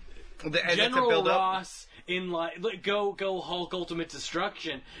 And that's a General build-up? Ross in like go Hulk Ultimate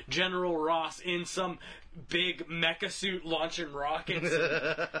Destruction. General Ross in some big mecha suit launching rockets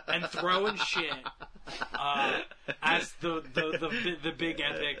and throwing shit as the big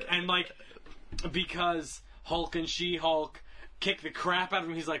epic, and like because Hulk and She-Hulk kick the crap out of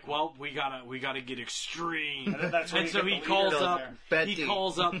him, he's like, well, we gotta get extreme, And then that's when and you so get he the calls leader up there. Betty. he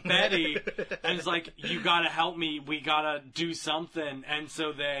calls up Betty and is like, you gotta help me, we gotta do something, and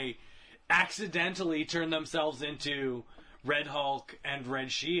so they accidentally turn themselves into Red Hulk and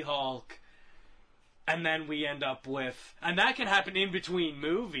Red She-Hulk, and then we end up with, and that can happen in between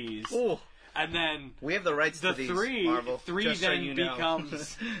movies. Ooh. And then We have the rights the to these, three Marvel. just so then you know.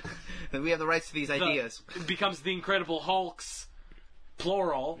 becomes We have the rights to these ideas. becomes the Incredible Hulks,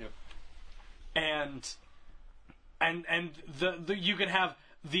 plural, Yep. and the you can have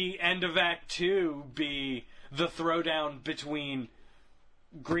the end of Act 2 be the throwdown between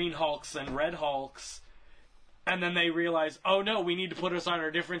Green Hulks and Red Hulks, and then they realize, oh no, we need to put aside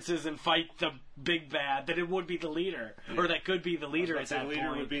our differences and fight the big bad. That it would be the leader, or that could be the leader at that The leader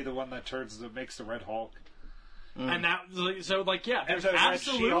point. would be the one that makes the Red Hulk. And that, so like, yeah, And there's so Red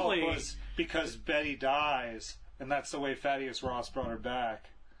absolutely. She-Hulk was because Betty dies, and that's the way Thaddeus Ross brought her back.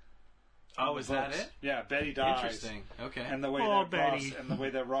 Oh, is that Books. it? Yeah, Betty dies. Interesting. Okay. And the way Oh,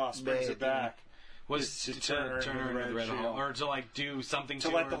 that Ross brings her Betty. back was is to turn her into the Red She-Hulk. Hulk, or to like do something to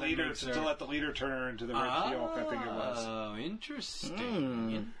to let her the that leader makes her... to let the leader turn her into the Red She-Hulk. I think it was. Oh,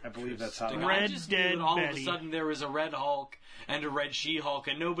 interesting. I believe that's how. Interesting. It Red I just knew Dead that all of Betty. a sudden there was a Red Hulk and a Red She-Hulk,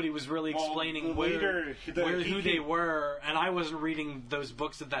 and nobody was really explaining the leader, who they were, and I wasn't reading those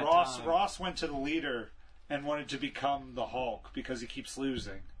books at that time. Ross went to the leader and wanted to become the Hulk because he keeps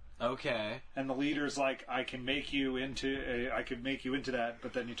losing. Okay. And the leader's like, I can make you into that,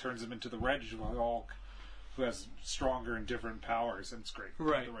 but then he turns him into the Red Hulk, who has stronger and different powers, and it's great.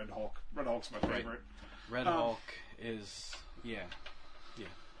 Right. The Red Hulk. Red Hulk's my favorite. Red Hulk is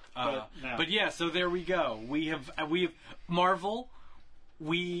But no. But yeah, so there we go. We have Marvel.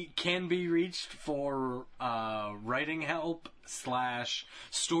 We can be reached for writing help /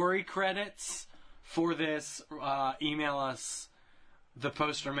 story credits for this. Email us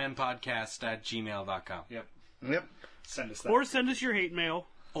thepostermanpodcast@gmail.com. Yep. Yep. Send us that. Or send us your hate mail.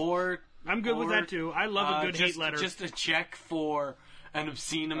 Or I'm good with that too. I love a good hate letter. Just a check for an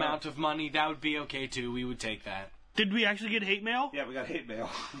obscene amount of money, that would be okay too. We would take that. Did we actually get hate mail? Yeah, we got hate mail.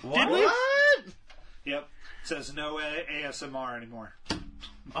 Did we? What? Yep. It says no ASMR anymore.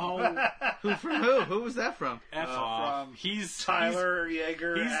 Oh, From who? Who was that from? F off. from He's Tyler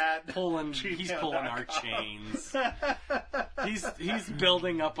Yeager He's at pulling our chains. he's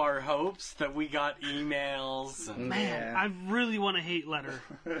building up our hopes that we got emails. And, Man, Yeah. I really want a hate letter.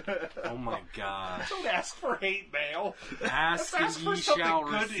 oh my gosh! Don't ask for hate mail. Ask and ask for ye something shall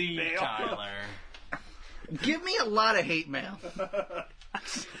good receive, email. Tyler. Give me a lot of hate mail.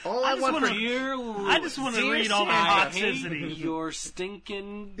 All I just want wanna- for Dear I just want to Dear read all the Santa, I hate toxicity. your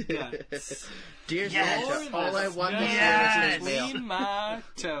stinking guts. Dear Yes. Santa, all I want is Yes. hate mail. Between my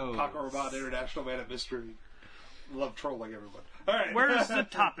toes. Paco Rabanne, International Man of Mystery. Love trolling everyone. All right. Where's the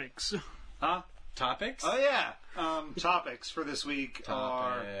topics? Huh? Topics? Oh, yeah. Topics for this week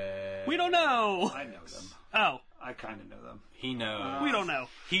are... We don't know. I know them. Oh, I kind of know them. He knows. we don't know.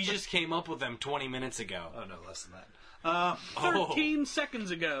 He just came up with them 20 minutes ago. Oh, no, less than that. 13 seconds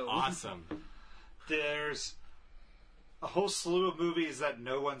ago. Awesome. There's a whole slew of movies that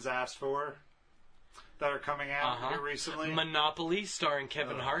no one's asked for that are coming out here recently. Monopoly starring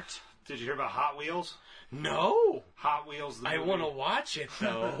Kevin Hart. Did you hear about Hot Wheels? No. Hot Wheels, the I movie. want to watch it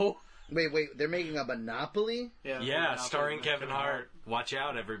though. Wait, they're making a Monopoly? yeah, Monopoly starring with Kevin Hart. Watch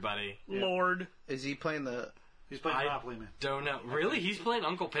out, everybody. Lord. Is he playing the... He's playing I Monopoly Man. don't know. Really? He's playing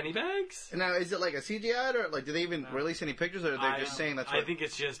Uncle Pennybags? Now, is it like a CGI, or like, do they even release any pictures, or are they just saying that's what... I think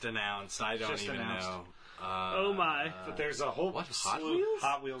it's just announced. I don't just even announced. know. Oh my. But there's a whole What, slew... Hot Wheels?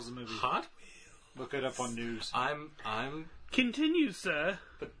 Hot Wheels, the movie. Hot Look it up on news. I'm Continue, sir.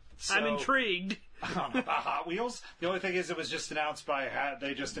 But I'm intrigued. About Hot Wheels. The only thing is, it was just announced by...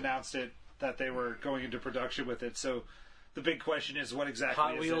 They just announced it, that they were going into production with it. So the big question is, what exactly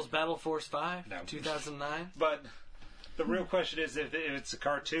Hot is Wheels it? Battle Force 5, No. 2009. But the real question is if it's a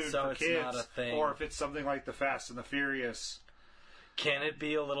cartoon So for it's kids, not a thing. or if it's something like the Fast and the Furious. Can it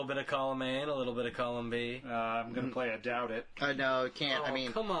be a little bit of column A and a little bit of column B? I'm going to play I Doubt It. No, it can't. Oh, I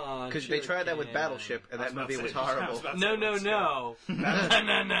mean, come on. because sure they tried that with can. Battleship, and that movie was horrible. No. No.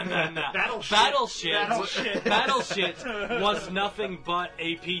 Battleship. Battleship was nothing but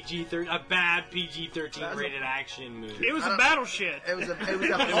a bad PG-13 rated action movie. It was a battleship. It was a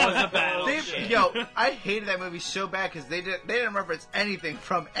battleship. Yo, I hated that movie so bad because they didn't reference anything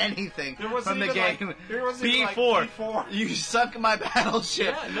from anything from the game. B4. You sunk my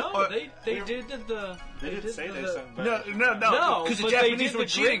battleship. Yeah, no, Or- they did the. They didn't say they sung No, Battleship. No, because the but they Japanese did were the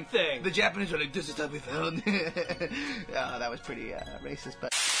cheating. Greek thing. The Japanese were like, "This is how we found." That was pretty racist,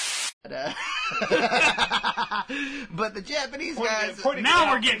 but. But the Japanese guys.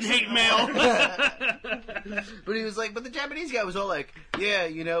 Now we're getting hate mail. But he was like, but the Japanese guy was all like, yeah,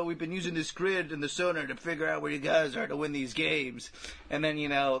 you know, we've been using this grid and the sonar to figure out where you guys are to win these games. And then, you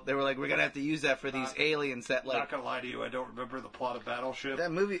know, they were like, we're going to have to use that for these aliens that, like. Not going to lie to you, I don't remember the plot of Battleship.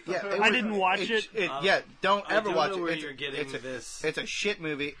 That movie, yeah. I didn't watch it. Yeah, don't I ever don't watch know it. where It's, you're getting it's a, this. It's a shit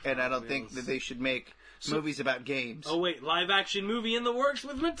movie, and I don't think that they should make movies about games. Oh wait, live action movie in the works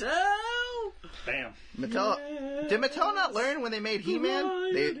with Mattel. Bam. Mattel, did Mattel not learn when they made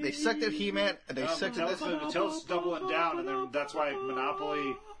He-Man? They sucked at He-Man, and they sucked at this. Mattel's doubling down, and then that's why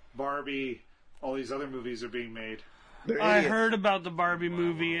Monopoly, Barbie, all these other movies are being made. They're I idiots. heard about the Barbie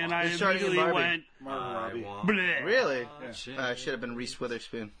movie, and I They're starting in immediately Barbie. went, Margot Robbie. bleh. Really? Yeah. Should have been Reese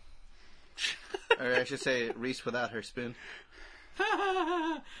Witherspoon. Or I should say Reese without her spoon.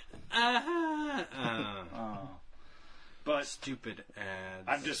 But Stupid ads.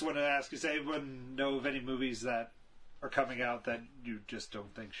 I just want to ask, does anyone know of any movies that are coming out that you just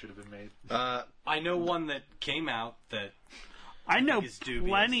don't think should have been made? I know one that came out that I know It's dubious.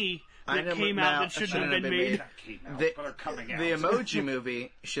 plenty I that know came now- out that shouldn't have been made. Not came out, The- but are coming out. The Emoji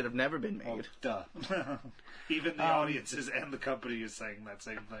Movie should have never been Oh, made. duh. Even the audiences and the company is saying that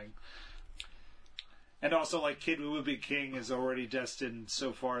same thing. And also, like, Kid Who Would Be King is already destined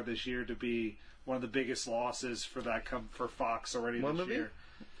so far this year to be one of the biggest losses for that for Fox already What this movie? year.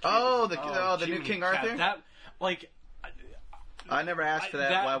 Oh, the new Jiminy King Cat, Arthur? That like I never asked for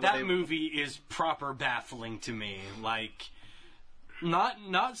that. Why would that they? movie is proper baffling to me. Like,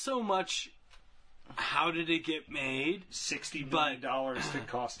 not so much. How did it get made? $60 million did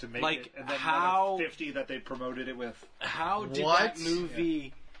cost to make like, it, and then how- another $50 that they promoted it with. How did What? that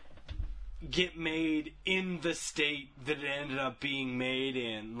movie get made in the state that it ended up being made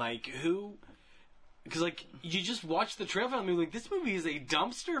in? Like, who? Because, like, you just watch the trailer and movie, like, this movie is a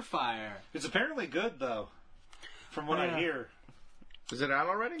dumpster fire. It's apparently good, though, from what I hear. Is it out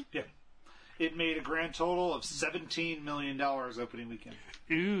already? Yeah. It made a grand total of $17 million opening weekend.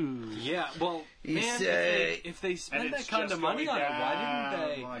 Ooh. Yeah, well, You man, say- if they spend And that it's kind just of money on going it, why down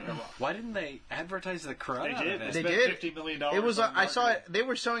didn't they? like a rock. Why didn't they advertise the crud They out did. of it? They spent did. $50 million. It was. on I saw marketing. it. They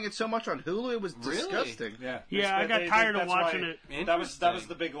were showing it so much on Hulu. It was Really? disgusting. Yeah. Yeah, I got tired of watching it. That was the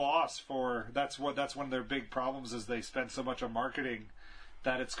Interesting. big loss for. That's one of their big problems is they spend so much on marketing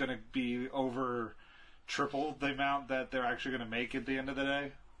that it's going to be over triple the amount that they're actually going to make at the end of the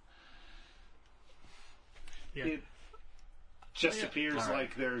day. Yeah. It just Yeah. appears All right.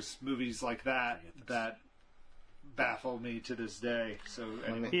 like there's movies like that baffle me to this day. So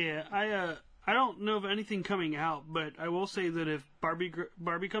anyway. Yeah, I don't know of anything coming out, but I will say that if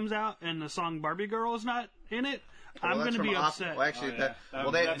Barbie comes out and the song Barbie Girl is not in it, I'm Well, going that's to be from upset. Well, actually, Oh,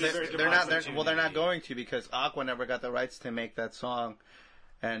 yeah. That'd be very they're not. depressing. They're not going to because Aqua never got the rights to make that song,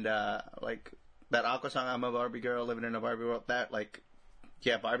 and like that Aqua song, "I'm a Barbie Girl living in a Barbie world." That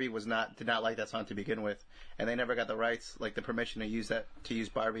Barbie did not like that song to begin with, and they never got the rights, like the permission to use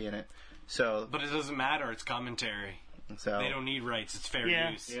Barbie in it. So, But it doesn't matter. It's commentary. so They don't need rights. It's fair Yeah.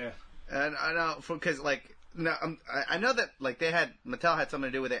 use. Yeah. And I know because I know that like Mattel had something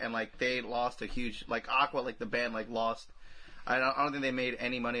to do with it, and like they lost a huge Aqua, like the band lost. I don't think they made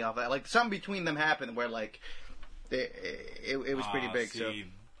any money off that. Like something between them happened where it was pretty big. See,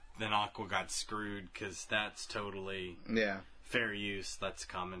 then Aqua got screwed because that's totally So yeah. fair use. That's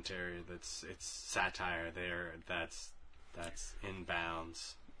commentary. It's satire. There. That's in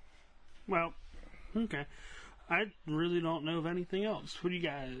bounds. Well, okay. I really don't know of anything else. What do you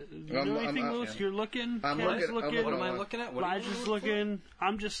guys? Do you I'm- know I'm- anything, I'm- Lewis? You're looking. I'm Ken's looking- What am I looking at? What are you Elijah's looking for? looking.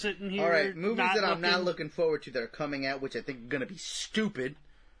 I'm just sitting here. All right, movies not that I'm not looking forward to that are coming out, which I think are going to be stupid.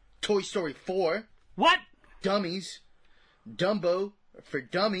 Toy Story 4, What? Dummies, Dumbo for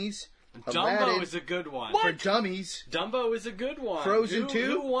Dummies, Dumbo Aladdin is a good one. for Dummies. Dumbo is a good one. Frozen Who- 2?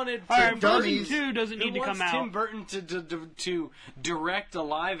 Who wanted All right, Tim Dummies. Frozen 2 doesn't Who need to wants come out. Tim Burton to direct a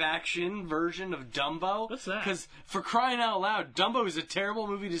live action version of Dumbo? What's that? Because for crying out loud, Dumbo is a terrible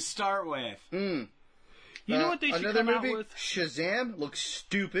movie to start with. Yeah, You know what they should another come movie? out with? Shazam looks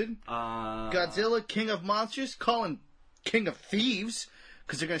stupid. Uh, Godzilla, King of Monsters, call him King of Thieves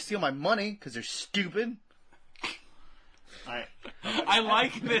because they're gonna steal my money because they're stupid. I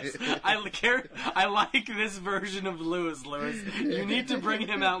like this. I like this version of Lewis. You need to bring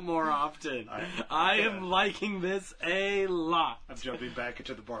him out more often. I am liking this a lot. I'm jumping back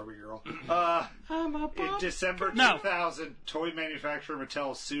into the Barbie girl. I'm a In December 2000, toy manufacturer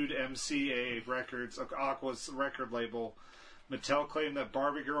Mattel sued MCA Records, Aqua's record label. Mattel claimed that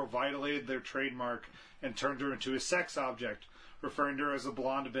Barbie girl violated their trademark and turned her into a sex object, referring to her as a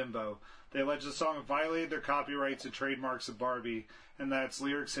blonde bimbo. They alleged the song violated their copyrights and trademarks of Barbie, and that its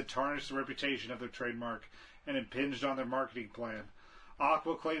lyrics had tarnished the reputation of their trademark and impinged on their marketing plan.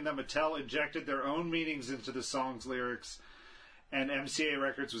 Aqua claimed that Mattel injected their own meanings into the song's lyrics, and MCA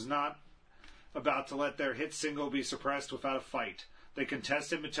Records was not about to let their hit single be suppressed without a fight. They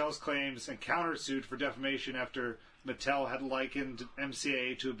contested Mattel's claims and countersued for defamation after Mattel had likened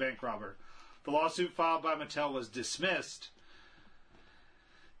MCA to a bank robber. The lawsuit filed by Mattel was dismissed,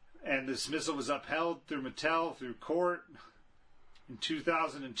 and the dismissal was upheld through Mattel, through court. In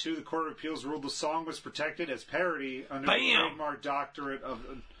 2002, the Court of Appeals ruled the song was protected as parody under the trademark doctrine of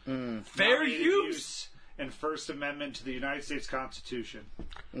fair use and First Amendment to the United States Constitution.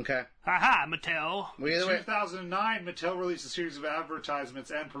 Okay. Haha, Mattel. Well, In either way, 2009, Mattel released a series of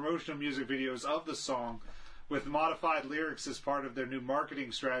advertisements and promotional music videos of the song with modified lyrics as part of their new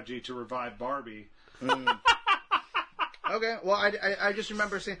marketing strategy to revive Barbie. okay. Well, I just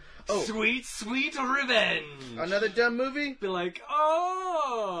remember saying, oh, Sweet, sweet revenge. another dumb movie. Be like,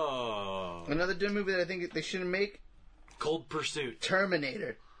 oh, Another dumb movie that I think they shouldn't make. Cold Pursuit.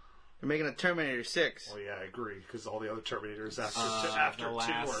 Terminator. They're making a Terminator 6. Well, yeah, I agree, because all the other Terminators after the 2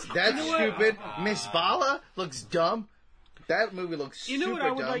 last. were... That's stupid. Miss Bala looks dumb. That movie looks You super know what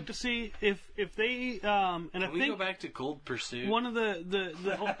I would dumb. like to see if they and I Can we think go back to Cold Pursuit? one of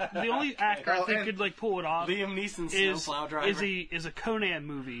the only actor I Oh, think and could like pull it off Liam Neeson is Snowplow Driver. is a Conan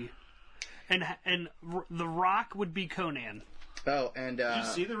movie, and The Rock would be Conan. Oh, and Did you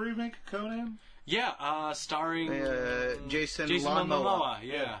see the remake of Conan? Yeah, starring Jason Momoa. Momoa.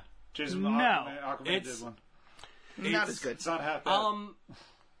 Yeah. Jason No. Aquaman It's- did one. Not as good. It's not half bad.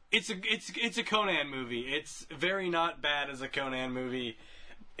 It's a Conan movie. It's very not bad as a Conan movie.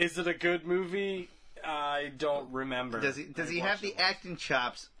 Is it a good movie? I don't remember. Does he have the acting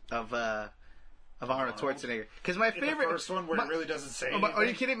chops of Arnold Schwarzenegger? Because my In favorite the first one where it really doesn't say anything. Are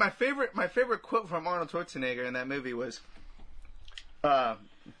you kidding? My favorite quote from Arnold Schwarzenegger in that movie was,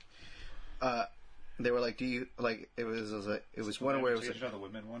 they were like, "Do you like?" It was one where it was like, another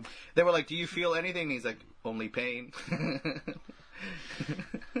women one. they were like, "Do you feel anything?" And he's like, "Only pain." I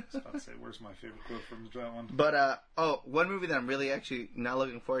was about to say, where's my favorite quote from that one? But one movie that I'm really actually not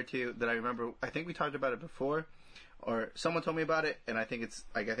looking forward to that I remember, I think we talked about it before, or someone told me about it, and I think it's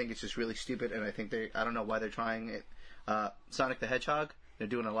just really stupid, and I think I don't know why they're trying it. Sonic the Hedgehog. They're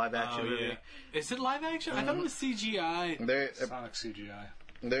doing a live action movie. Yeah. Is it live action? I thought it was CGI. Sonic CGI.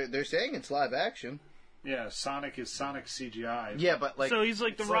 They're saying it's live action. Yeah, Sonic is Sonic CGI. Yeah, but like So he's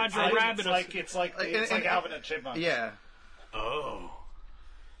like the It's Roger like, Rabbit. It's like Alvin and Chipmunks. yeah. Oh.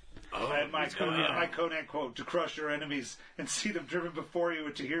 And my Conan quote: "To crush your enemies and see them driven before you,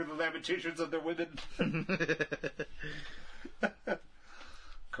 and to hear the lamentations of their women."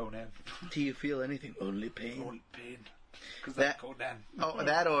 Conan. Do you feel anything? Only pain. Only pain. Because That- that's Conan. Oh,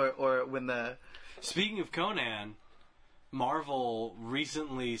 that or when the Speaking of Conan, Marvel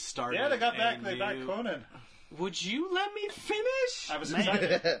recently started. Yeah, they got back. a They back new- Conan. Would you let me finish? I was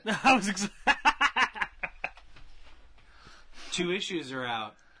excited. I was excited. 2 issues are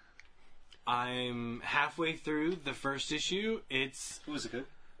out. I'm halfway through the first issue. It's Who is it good?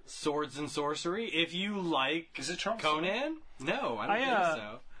 Swords and Sorcery. If you like Is it Charles Conan, no, I don't think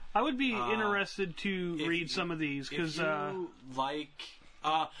so. I would be interested to if read you- some of these If because you like,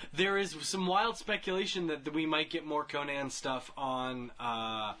 there is some wild speculation that we might get more Conan stuff on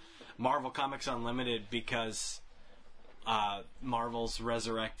Marvel Comics Unlimited because Marvel's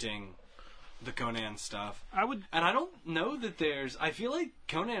resurrecting the Conan stuff. I would. And I don't know that there's. I feel like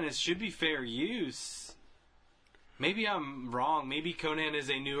Conan should be fair use. Maybe I'm wrong. Maybe Conan is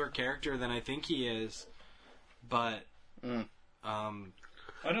a newer character than I think he is. But,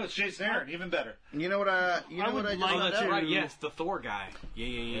 I know it's Jason Aaron. Even better. you know what I would just like found that's out? to- right. Yes, the Thor guy.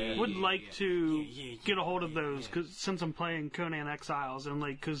 Yeah. Would like to yeah, get a hold of those because since I'm playing Conan Exiles and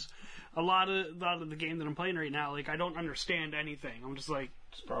like because a lot of the game that I'm playing right now, like I don't understand anything. I'm just like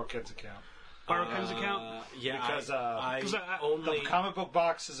Just borrow Ken's account. borrow Ken's account. Yeah, Because, I 'cause I- only. The comic book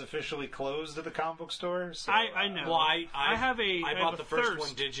box is officially closed at the comic book store. So, I know. Well, I I have a I I bought have the a first thirst.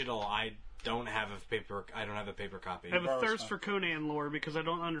 one digital. I don't have a paper. I don't have a paper copy. I have a thirst for Conan lore because I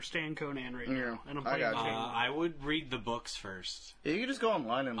don't understand Conan right now, and I'm I playing got the you. game. I would read the books first. Yeah, you can just go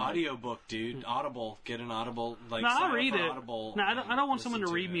online and Audiobook, dude. Audible. Get an Audible. Like, No, sign I'll up read for it. Audible No, I don't want listen someone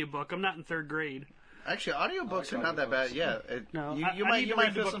to read it. me a book. I'm not in 3rd grade. Actually, audiobooks are not that bad. Yeah, No, you I might need you to might read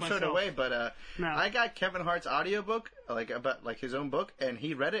the feel book some sort of myself. way, but No. I got Kevin Hart's audiobook, like about like his own book, and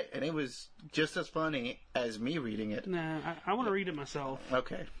he read it, and it was just as funny as me reading it. Nah, I want to read it myself.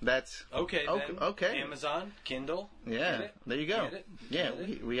 Okay, that's Okay, then. okay. Amazon, Kindle. Yeah, Get it? there you go. Get it? Yeah, Get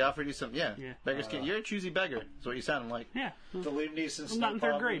it? we offered you some. Yeah, Yeah. beggars can't. You're a choosy beggar. Is what you sound like. Yeah. The Liam Neeson I'm not in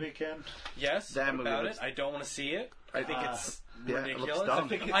Snowplow 3rd grade. movie, Ken. Yes, That what movie about looks- it? I don't want to see it. I think it's yeah, it looks ridiculous. dumb. I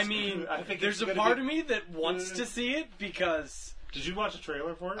think I mean, I think there's it's a gonna part be- of me that wants to see it because, Did you watch a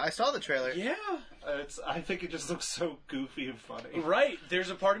trailer for it? I saw the trailer. yeah, I think it just looks so goofy and funny. right. There's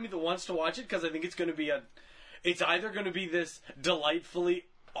a part of me that wants to watch it because I think it's going to be it's either going to be this delightfully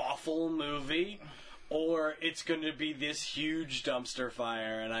awful movie, or it's going to be this huge dumpster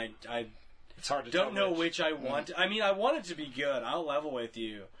fire, and I It's hard to don't tell know which I want. I mean, I want it to be good. I'll level with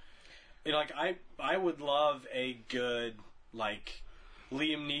you. You know, like I would love a good like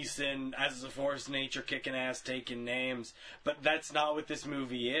Liam Neeson as a force of nature, kicking ass, taking names. But that's not what this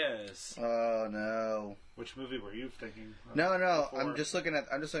movie is. Oh no. Which movie were you thinking? of No. before? I'm just looking at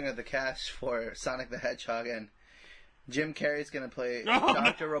the cast for Sonic the Hedgehog, and Jim Carrey's gonna play Oh, no.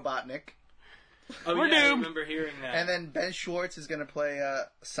 Dr. Robotnik, Oh We're yeah, I doomed. remember hearing that. and then Ben Schwartz is gonna play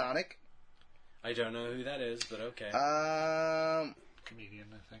Sonic. I don't know who that is, but okay. Comedian,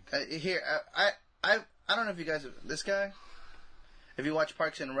 I think. Here, I don't know if you guys this guy. If you watch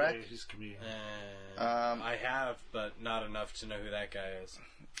Parks and Rec, Yeah, he's a comedian. I have, but not enough to know who that guy is.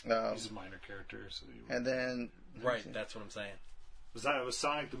 He's a minor character. So and then Right, that's what I'm saying. was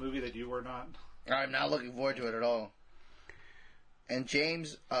Sonic the movie that you were not? I'm not looking forward to it at all. And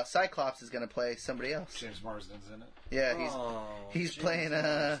James Cyclops is gonna play somebody else. James Marsden's in it. Yeah, he's James playing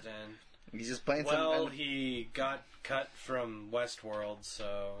Marsden. he's just playing Well, some. he got cut from Westworld,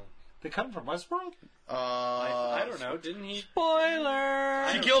 so They cut him from Westworld? I don't know. Didn't he? Spoiler!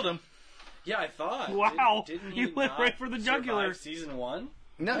 She killed him. Yeah, I thought. Wow. Didn't You he went not right for the jugular. survive season 1?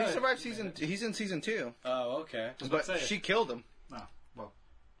 No, he survived season. He's in season 2, Oh, okay. but say. she killed him. No. Well,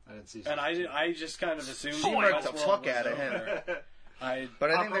 I didn't see. And I just kind of assumed She murked the Westworld fuck was out of him. over. But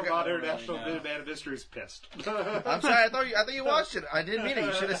I think they're Modern gonna. National really know. Man of Mystery is pissed. I'm sorry. I thought you watched it. I didn't mean it.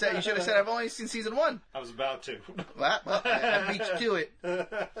 You should have said I've only seen season 1. I was about to. Well, I beat you to it.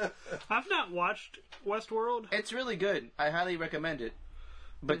 I've not watched Westworld. It's really good. I highly recommend it.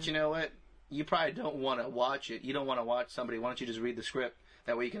 But you know what? You probably don't want to watch it. You don't want to watch somebody. Why don't you just read the script?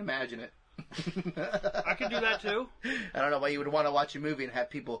 That way you can imagine it. I could do that too. I don't know why you would want to watch a movie and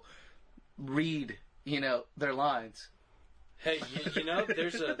have people read, their lines. Hey, you know,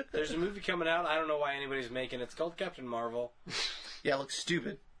 there's a movie coming out. I don't know why anybody's making it. It's called Captain Marvel. Yeah, it looks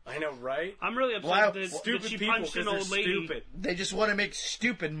stupid. I know, right? I'm really upset Wow, that Stupid she people punched an because old they're lady. stupid. They just want to make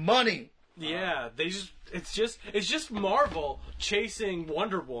stupid money. Yeah, it's just Marvel chasing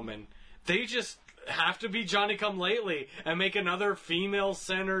Wonder Woman. They just have to be Johnny Come Lately and make another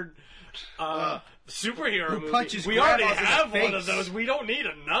female-centered superhero movie. punches We already grandmas in the have one of face. those. We don't need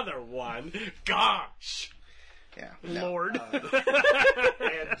another one. Gosh, Yeah. No. Lord.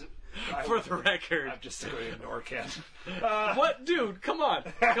 And for the record, I'm just going to ignore Ken. what, dude? Come on,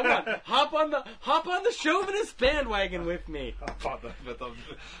 hop on the chauvinist bandwagon with me.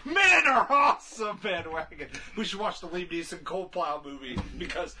 Men are awesome bandwagon. We should watch the Liam Neeson Cold Plow movie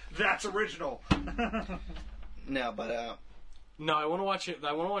because that's original. No, but No, I want to watch it.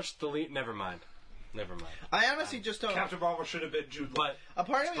 I want to watch the lead. Never mind. I honestly just don't. Captain Marvel should have been Jude Law. But A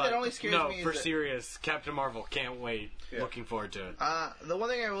part of me that only scares no, me is for that, serious, Captain Marvel. Can't wait. Looking forward to it. the one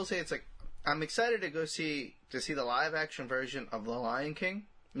thing I will say, it's like I'm excited to go see the live action version of The Lion King.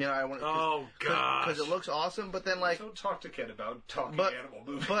 I want. Oh, gosh. because it looks awesome. But then Don't talk to Ken about talking but animal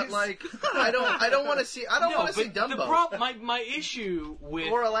movies. but like I don't want to see. I don't want to see but Dumbo the problem, my issue with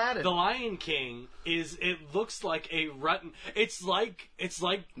or Aladdin. The Lion King is it looks like a rotten. It's like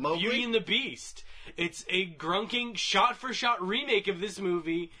Mowgli? Beauty and the Beast. It's a grunking shot-for-shot remake of this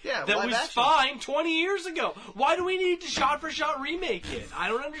movie Yeah, that live was action. fine 20 years ago. Why do we need to shot-for-shot remake it? I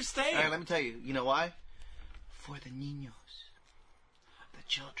don't understand. All right, let me tell you. You know why? For the niños, the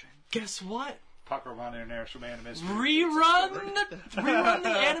children. Guess what? Paco Rabanne International Man of Mystery. Rerun the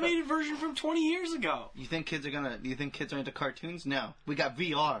animated version from 20 years ago. You think kids are into cartoons? No. We got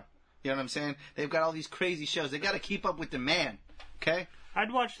VR. You know what I'm saying? They've got all these crazy shows. They got to keep up with the man. Okay?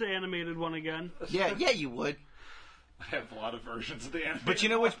 I'd watch the animated one again. Yeah, you would. I have a lot of versions of the animated. But you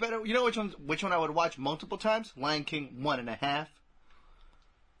know what's better? You know which one I would watch multiple times? Lion King 1.5.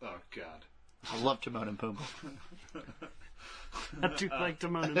 Oh God. I love Timon and Pumbaa. I do like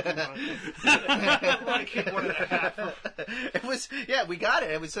Timon and Pumbaa. Like 1.5. It was, yeah, we got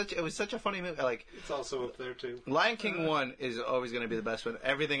it. It was such a funny movie. Like, It's also up there too. Lion King 1 is always going to be the best one.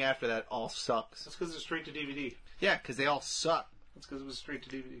 Everything after that all sucks. That's because it's straight to DVD. Yeah, because they all suck. That's because it was straight to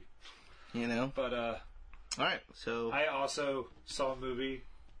DVD. You know. But All right, so I also saw a movie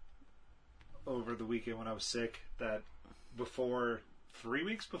over the weekend when I was sick that 3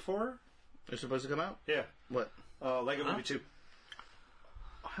 weeks before. they're supposed to come out. Yeah, What? Lego Movie 2.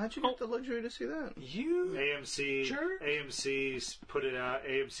 How'd you get the luxury to see that? You AMC Jerk. AMC put it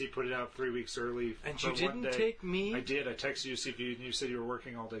out 3 weeks early. and for you didn't one day. take me. I did. I texted you to see if you said you were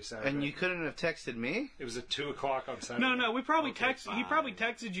working all day Saturday. And you couldn't have texted me? It was at 2:00 on Saturday. No, we probably Okay, texted. He fine. probably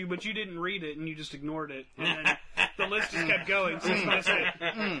texted you, but you didn't read it, and you just ignored it. And then the list just kept going. So you missed it.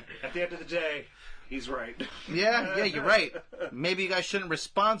 At the end of the day, he's right. Yeah, you're right. Maybe you guys shouldn't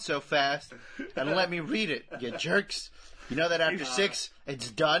respond so fast and let me read it, you jerks. You know that after 6, it's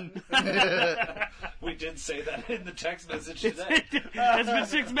done? We did say that in the text message today. It's been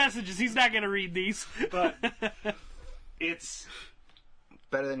 6 messages. He's not going to read these. But it's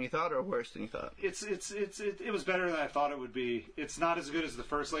Better than you thought or worse than you thought? it was better than I thought it would be. It's not as good as the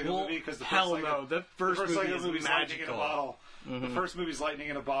first Lego Well, movie because the hell first Lego, no. The first movie Lego is movie's lightning in a magical. bottle. The first movie's lightning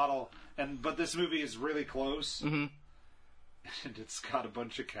in a bottle, but this movie is really close. And it's got a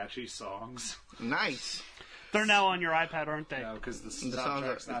bunch of catchy songs. Nice. They're now on your iPad, aren't they? No, because the The songs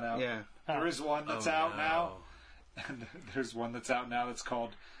soundtrack's are, not out. Yeah. There is one that's Oh, out no. now. And there's one that's out now that's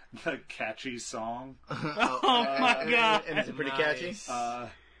called The Catchy Song. Oh my god! And is it pretty catchy?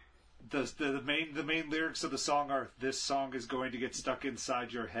 Nice. The main lyrics of the song are "This song is going to get stuck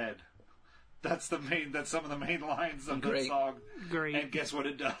inside your head." That's some of the main lines of the Great. song. Great. And guess what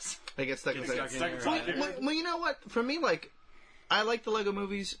it does? I get stuck Get inside. stuck in your Well, head. Well, you know what? For me, like, I like the Lego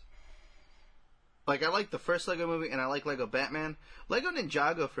movies. Like, I like the first Lego movie, and I like Lego Batman. Lego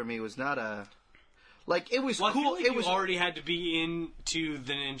Ninjago for me was not a... Like, it was Well, I cool. feel like It you was... already had to be into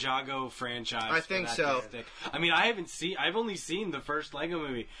the Ninjago franchise. I for think that so. to stick. I mean, I've only seen the first Lego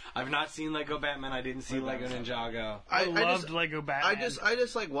movie. I've not seen Lego Batman. I didn't see Lego Ninjago. I loved just, Lego Batman. I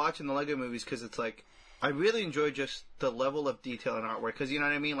just like watching the Lego movies because it's like... I really enjoy just the level of detail and artwork because, you know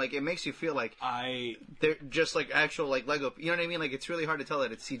what I mean? Like, it makes you feel like they're just like actual, like, Lego... You know what I mean? Like, it's really hard to tell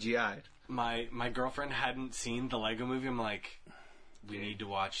that it's CGI'd. My girlfriend hadn't seen the Lego movie. I'm like, we need to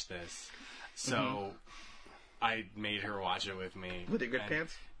watch this. So I made her watch it with me. With your good And-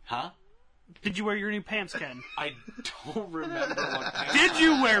 pants? Huh? Did you wear your new pants, Ken? I don't remember what pants. Did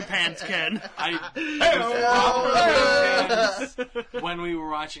you wear pants, Ken? When we were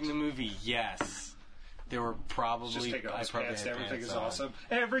watching the movie, yes. There were probably... Just take off I his probably pants. had Everything pants is on. awesome.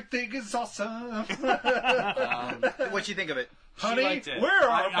 Everything is awesome. What'd you think of it? Honey, liked it. where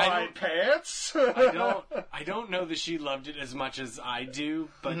are I my don't- pants? I don't know that she loved it as much as I do,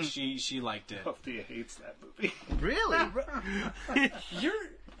 but she liked it. Thea hates that movie. Really? You're...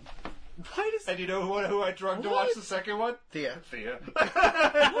 Why does... And you know who I drugged to watch the second one? Thea. Thea.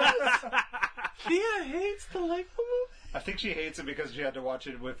 Thea hates the Lego movie? I think she hates it because she had to watch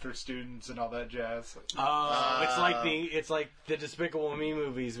it with her students and all that jazz. It's like the Despicable Me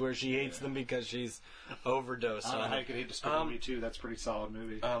movies where she hates them because she's overdosed I don't know on how you it. could hate Despicable Me too. That's a pretty solid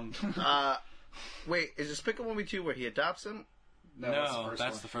movie. Wait, is Despicable Me 2 where he adopts him? No,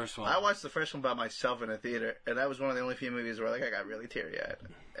 that's the first one. I watched the first one by myself in a theater, and that was one of the only few movies where like I got really teary-eyed.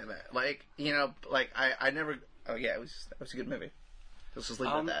 And like, you know, like I never. Oh yeah, it was a good movie. Let's just leave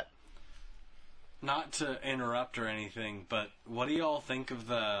it at that. Not to interrupt or anything, but what do y'all think of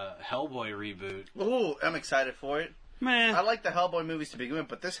the Hellboy reboot? Ooh, I'm excited for it. Man, I like the Hellboy movies to begin with,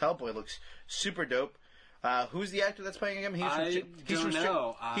 but this Hellboy looks super dope. Who's the actor that's playing him?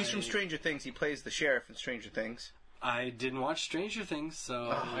 He's from Stranger Things. He plays the sheriff in Stranger Things. I didn't watch Stranger Things,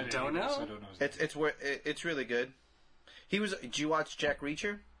 so I don't know. So I don't know. It's really good. Did you watch Jack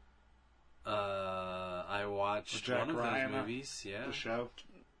Reacher? I watched Jack one of Ryan, those movies. Yeah. The show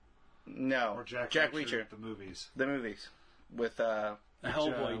No, or Jack Reacher. The movies. The movies with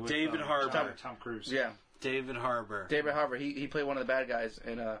Hellboy. With, David Harbour. Tom Cruise. yeah, David Harbour. David Harbour. He played one of the bad guys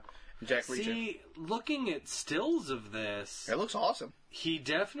in Jack Reacher. See, looking at stills of this, It looks awesome. he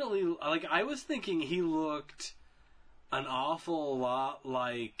definitely, like, I was thinking he looked an awful lot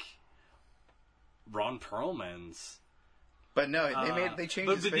like Ron Perlman's. But no, they changed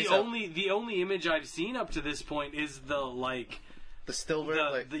But his the face up. the only image I've seen up to this point is the still the still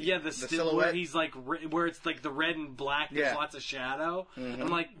where silhouette. he's like where it's like the red and black. There's Yeah. lots of shadow. I'm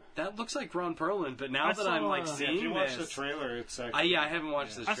like, that looks like Ron Perlman. But now I that saw, I'm like yeah, If seeing you watch the this, trailer, it's actually. I haven't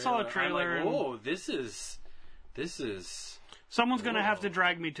watched this. I saw a I'm trailer like, and- whoa, this is. someone's gonna have to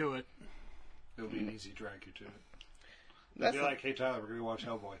drag me to it. It would be an easy drag you to it. They'd That's be like, hey, Tyler, we're going to watch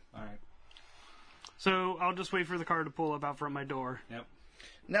Hellboy. All right. So I'll just wait for the car to pull up out front of my door. Yep.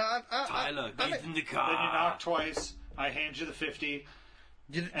 now. Tyler, get in the Then you car. knock twice. I hand you the 50.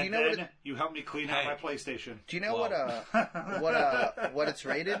 Do you And know then what? you help me clean out my PlayStation. Do you know Whoa. what it's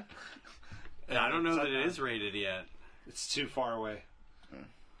rated? I don't know that it is rated yet. It's too far away.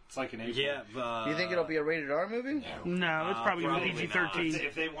 It's like an April. Yeah. Do you think it'll be a rated R movie? No, it's probably probably PG-13.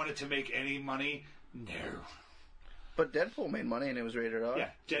 If they wanted to make any money, no. But Deadpool made money and it was rated R. Yeah,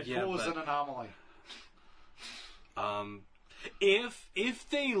 Deadpool is an anomaly. If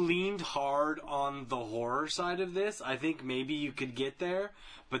they leaned hard on the horror side of this, I think maybe you could get there.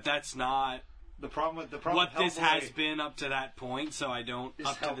 But that's not The problem with what this Hellboy has been up to that point. So I don't is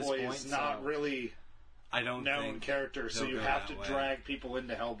up to this Hellboy point. is not so really I don't known think character, so they'll you go have that to way. drag people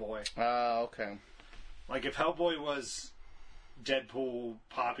into Hellboy. Okay. Like if Hellboy was Deadpool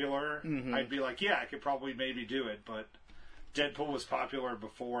popular, I'd be like, yeah, I could probably maybe do it. But Deadpool was popular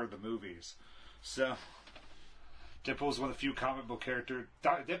before the movies, so Deadpool's one of the few comic book characters.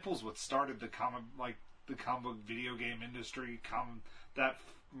 Deadpool's what started the comic book video game industry. That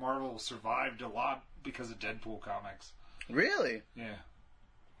Marvel survived a lot because of Deadpool comics. Really? Yeah.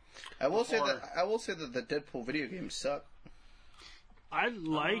 I will say Before- that the Deadpool video games suck. I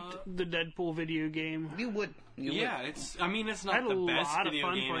liked the Deadpool video game. You would. Yeah, it's. I mean, it's I had not a the best lot of video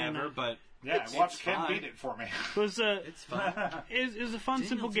fun game playing ever, it. but Yeah, it's watch Ken fun. beat it for me. It was It's fun. it was a fun,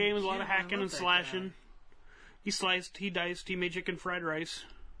 simple game with a lot of cute. I hacking love and that slashing. He sliced, he diced, he made chicken fried rice.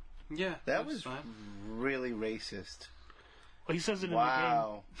 Yeah, That was fun. really racist. Well, he says it in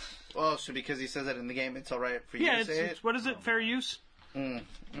Wow. Oh, so because he says it in the game, it's all right for the you game. Yeah, to say it's what is it? Fair use. And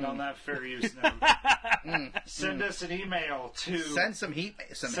on that fair use note, send us an email to Send some hate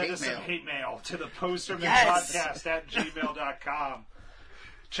mail. some hate mail to the Posterman Yes! Podcast at gmail.com.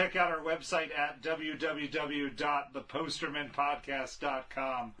 Check out our website at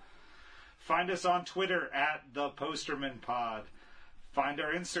www.thepostermanpodcast.com. Find us on Twitter at the Posterman Pod. Find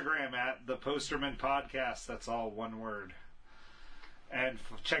our Instagram at the Posterman Podcast. That's all one word. And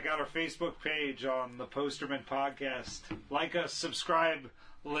check out our Facebook page on the Posterman Podcast. Like us, subscribe,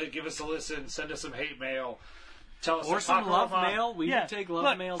 give us a listen, send us some hate mail. Tell us Or some love mail. We Yeah, would take love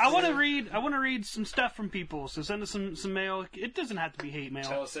look, mail. I too. want to read. I want to read some stuff from people. So send us some mail. It doesn't have to be hate mail.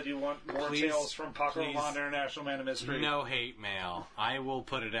 Tell us that you want more Please, tales from Paco please. Rabanne, International Man of Mystery. No hate mail. I will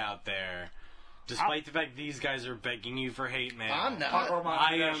put it out there. Despite the fact these guys are begging you for hate mail. I'm not. Paco Rabanne,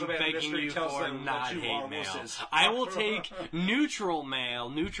 I am International Man of begging Mystery you tells for them not what you hate are, mail. wusses. I will take neutral mail.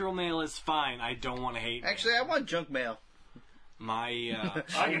 Neutral mail is fine. I don't want to hate mail. Actually, I want junk mail. My,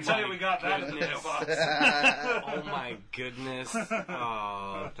 I can tell you we got that in the goodness. mailbox. Oh my goodness.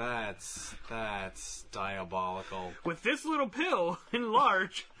 Oh, that's diabolical. With this little pill in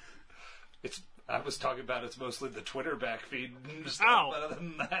large. I was talking about it's mostly the Twitter backfeed stuff, Ow. but other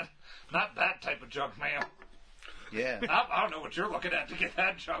than that, not that type of junk mail. Yeah. I don't know what you're looking at to get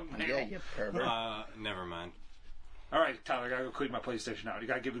that junk mail. Yeah, you pervert. Never mind. All right, Tyler, I gotta go clean my PlayStation out. You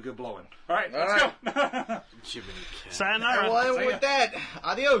gotta give it a good blowing. All right, All let's right. go. Jiminy cat. Sayonara. Well, with that,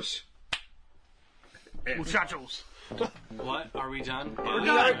 adios. Muchachos. What? Are we done? We're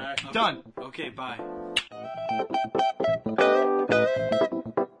done. Done. Okay, bye.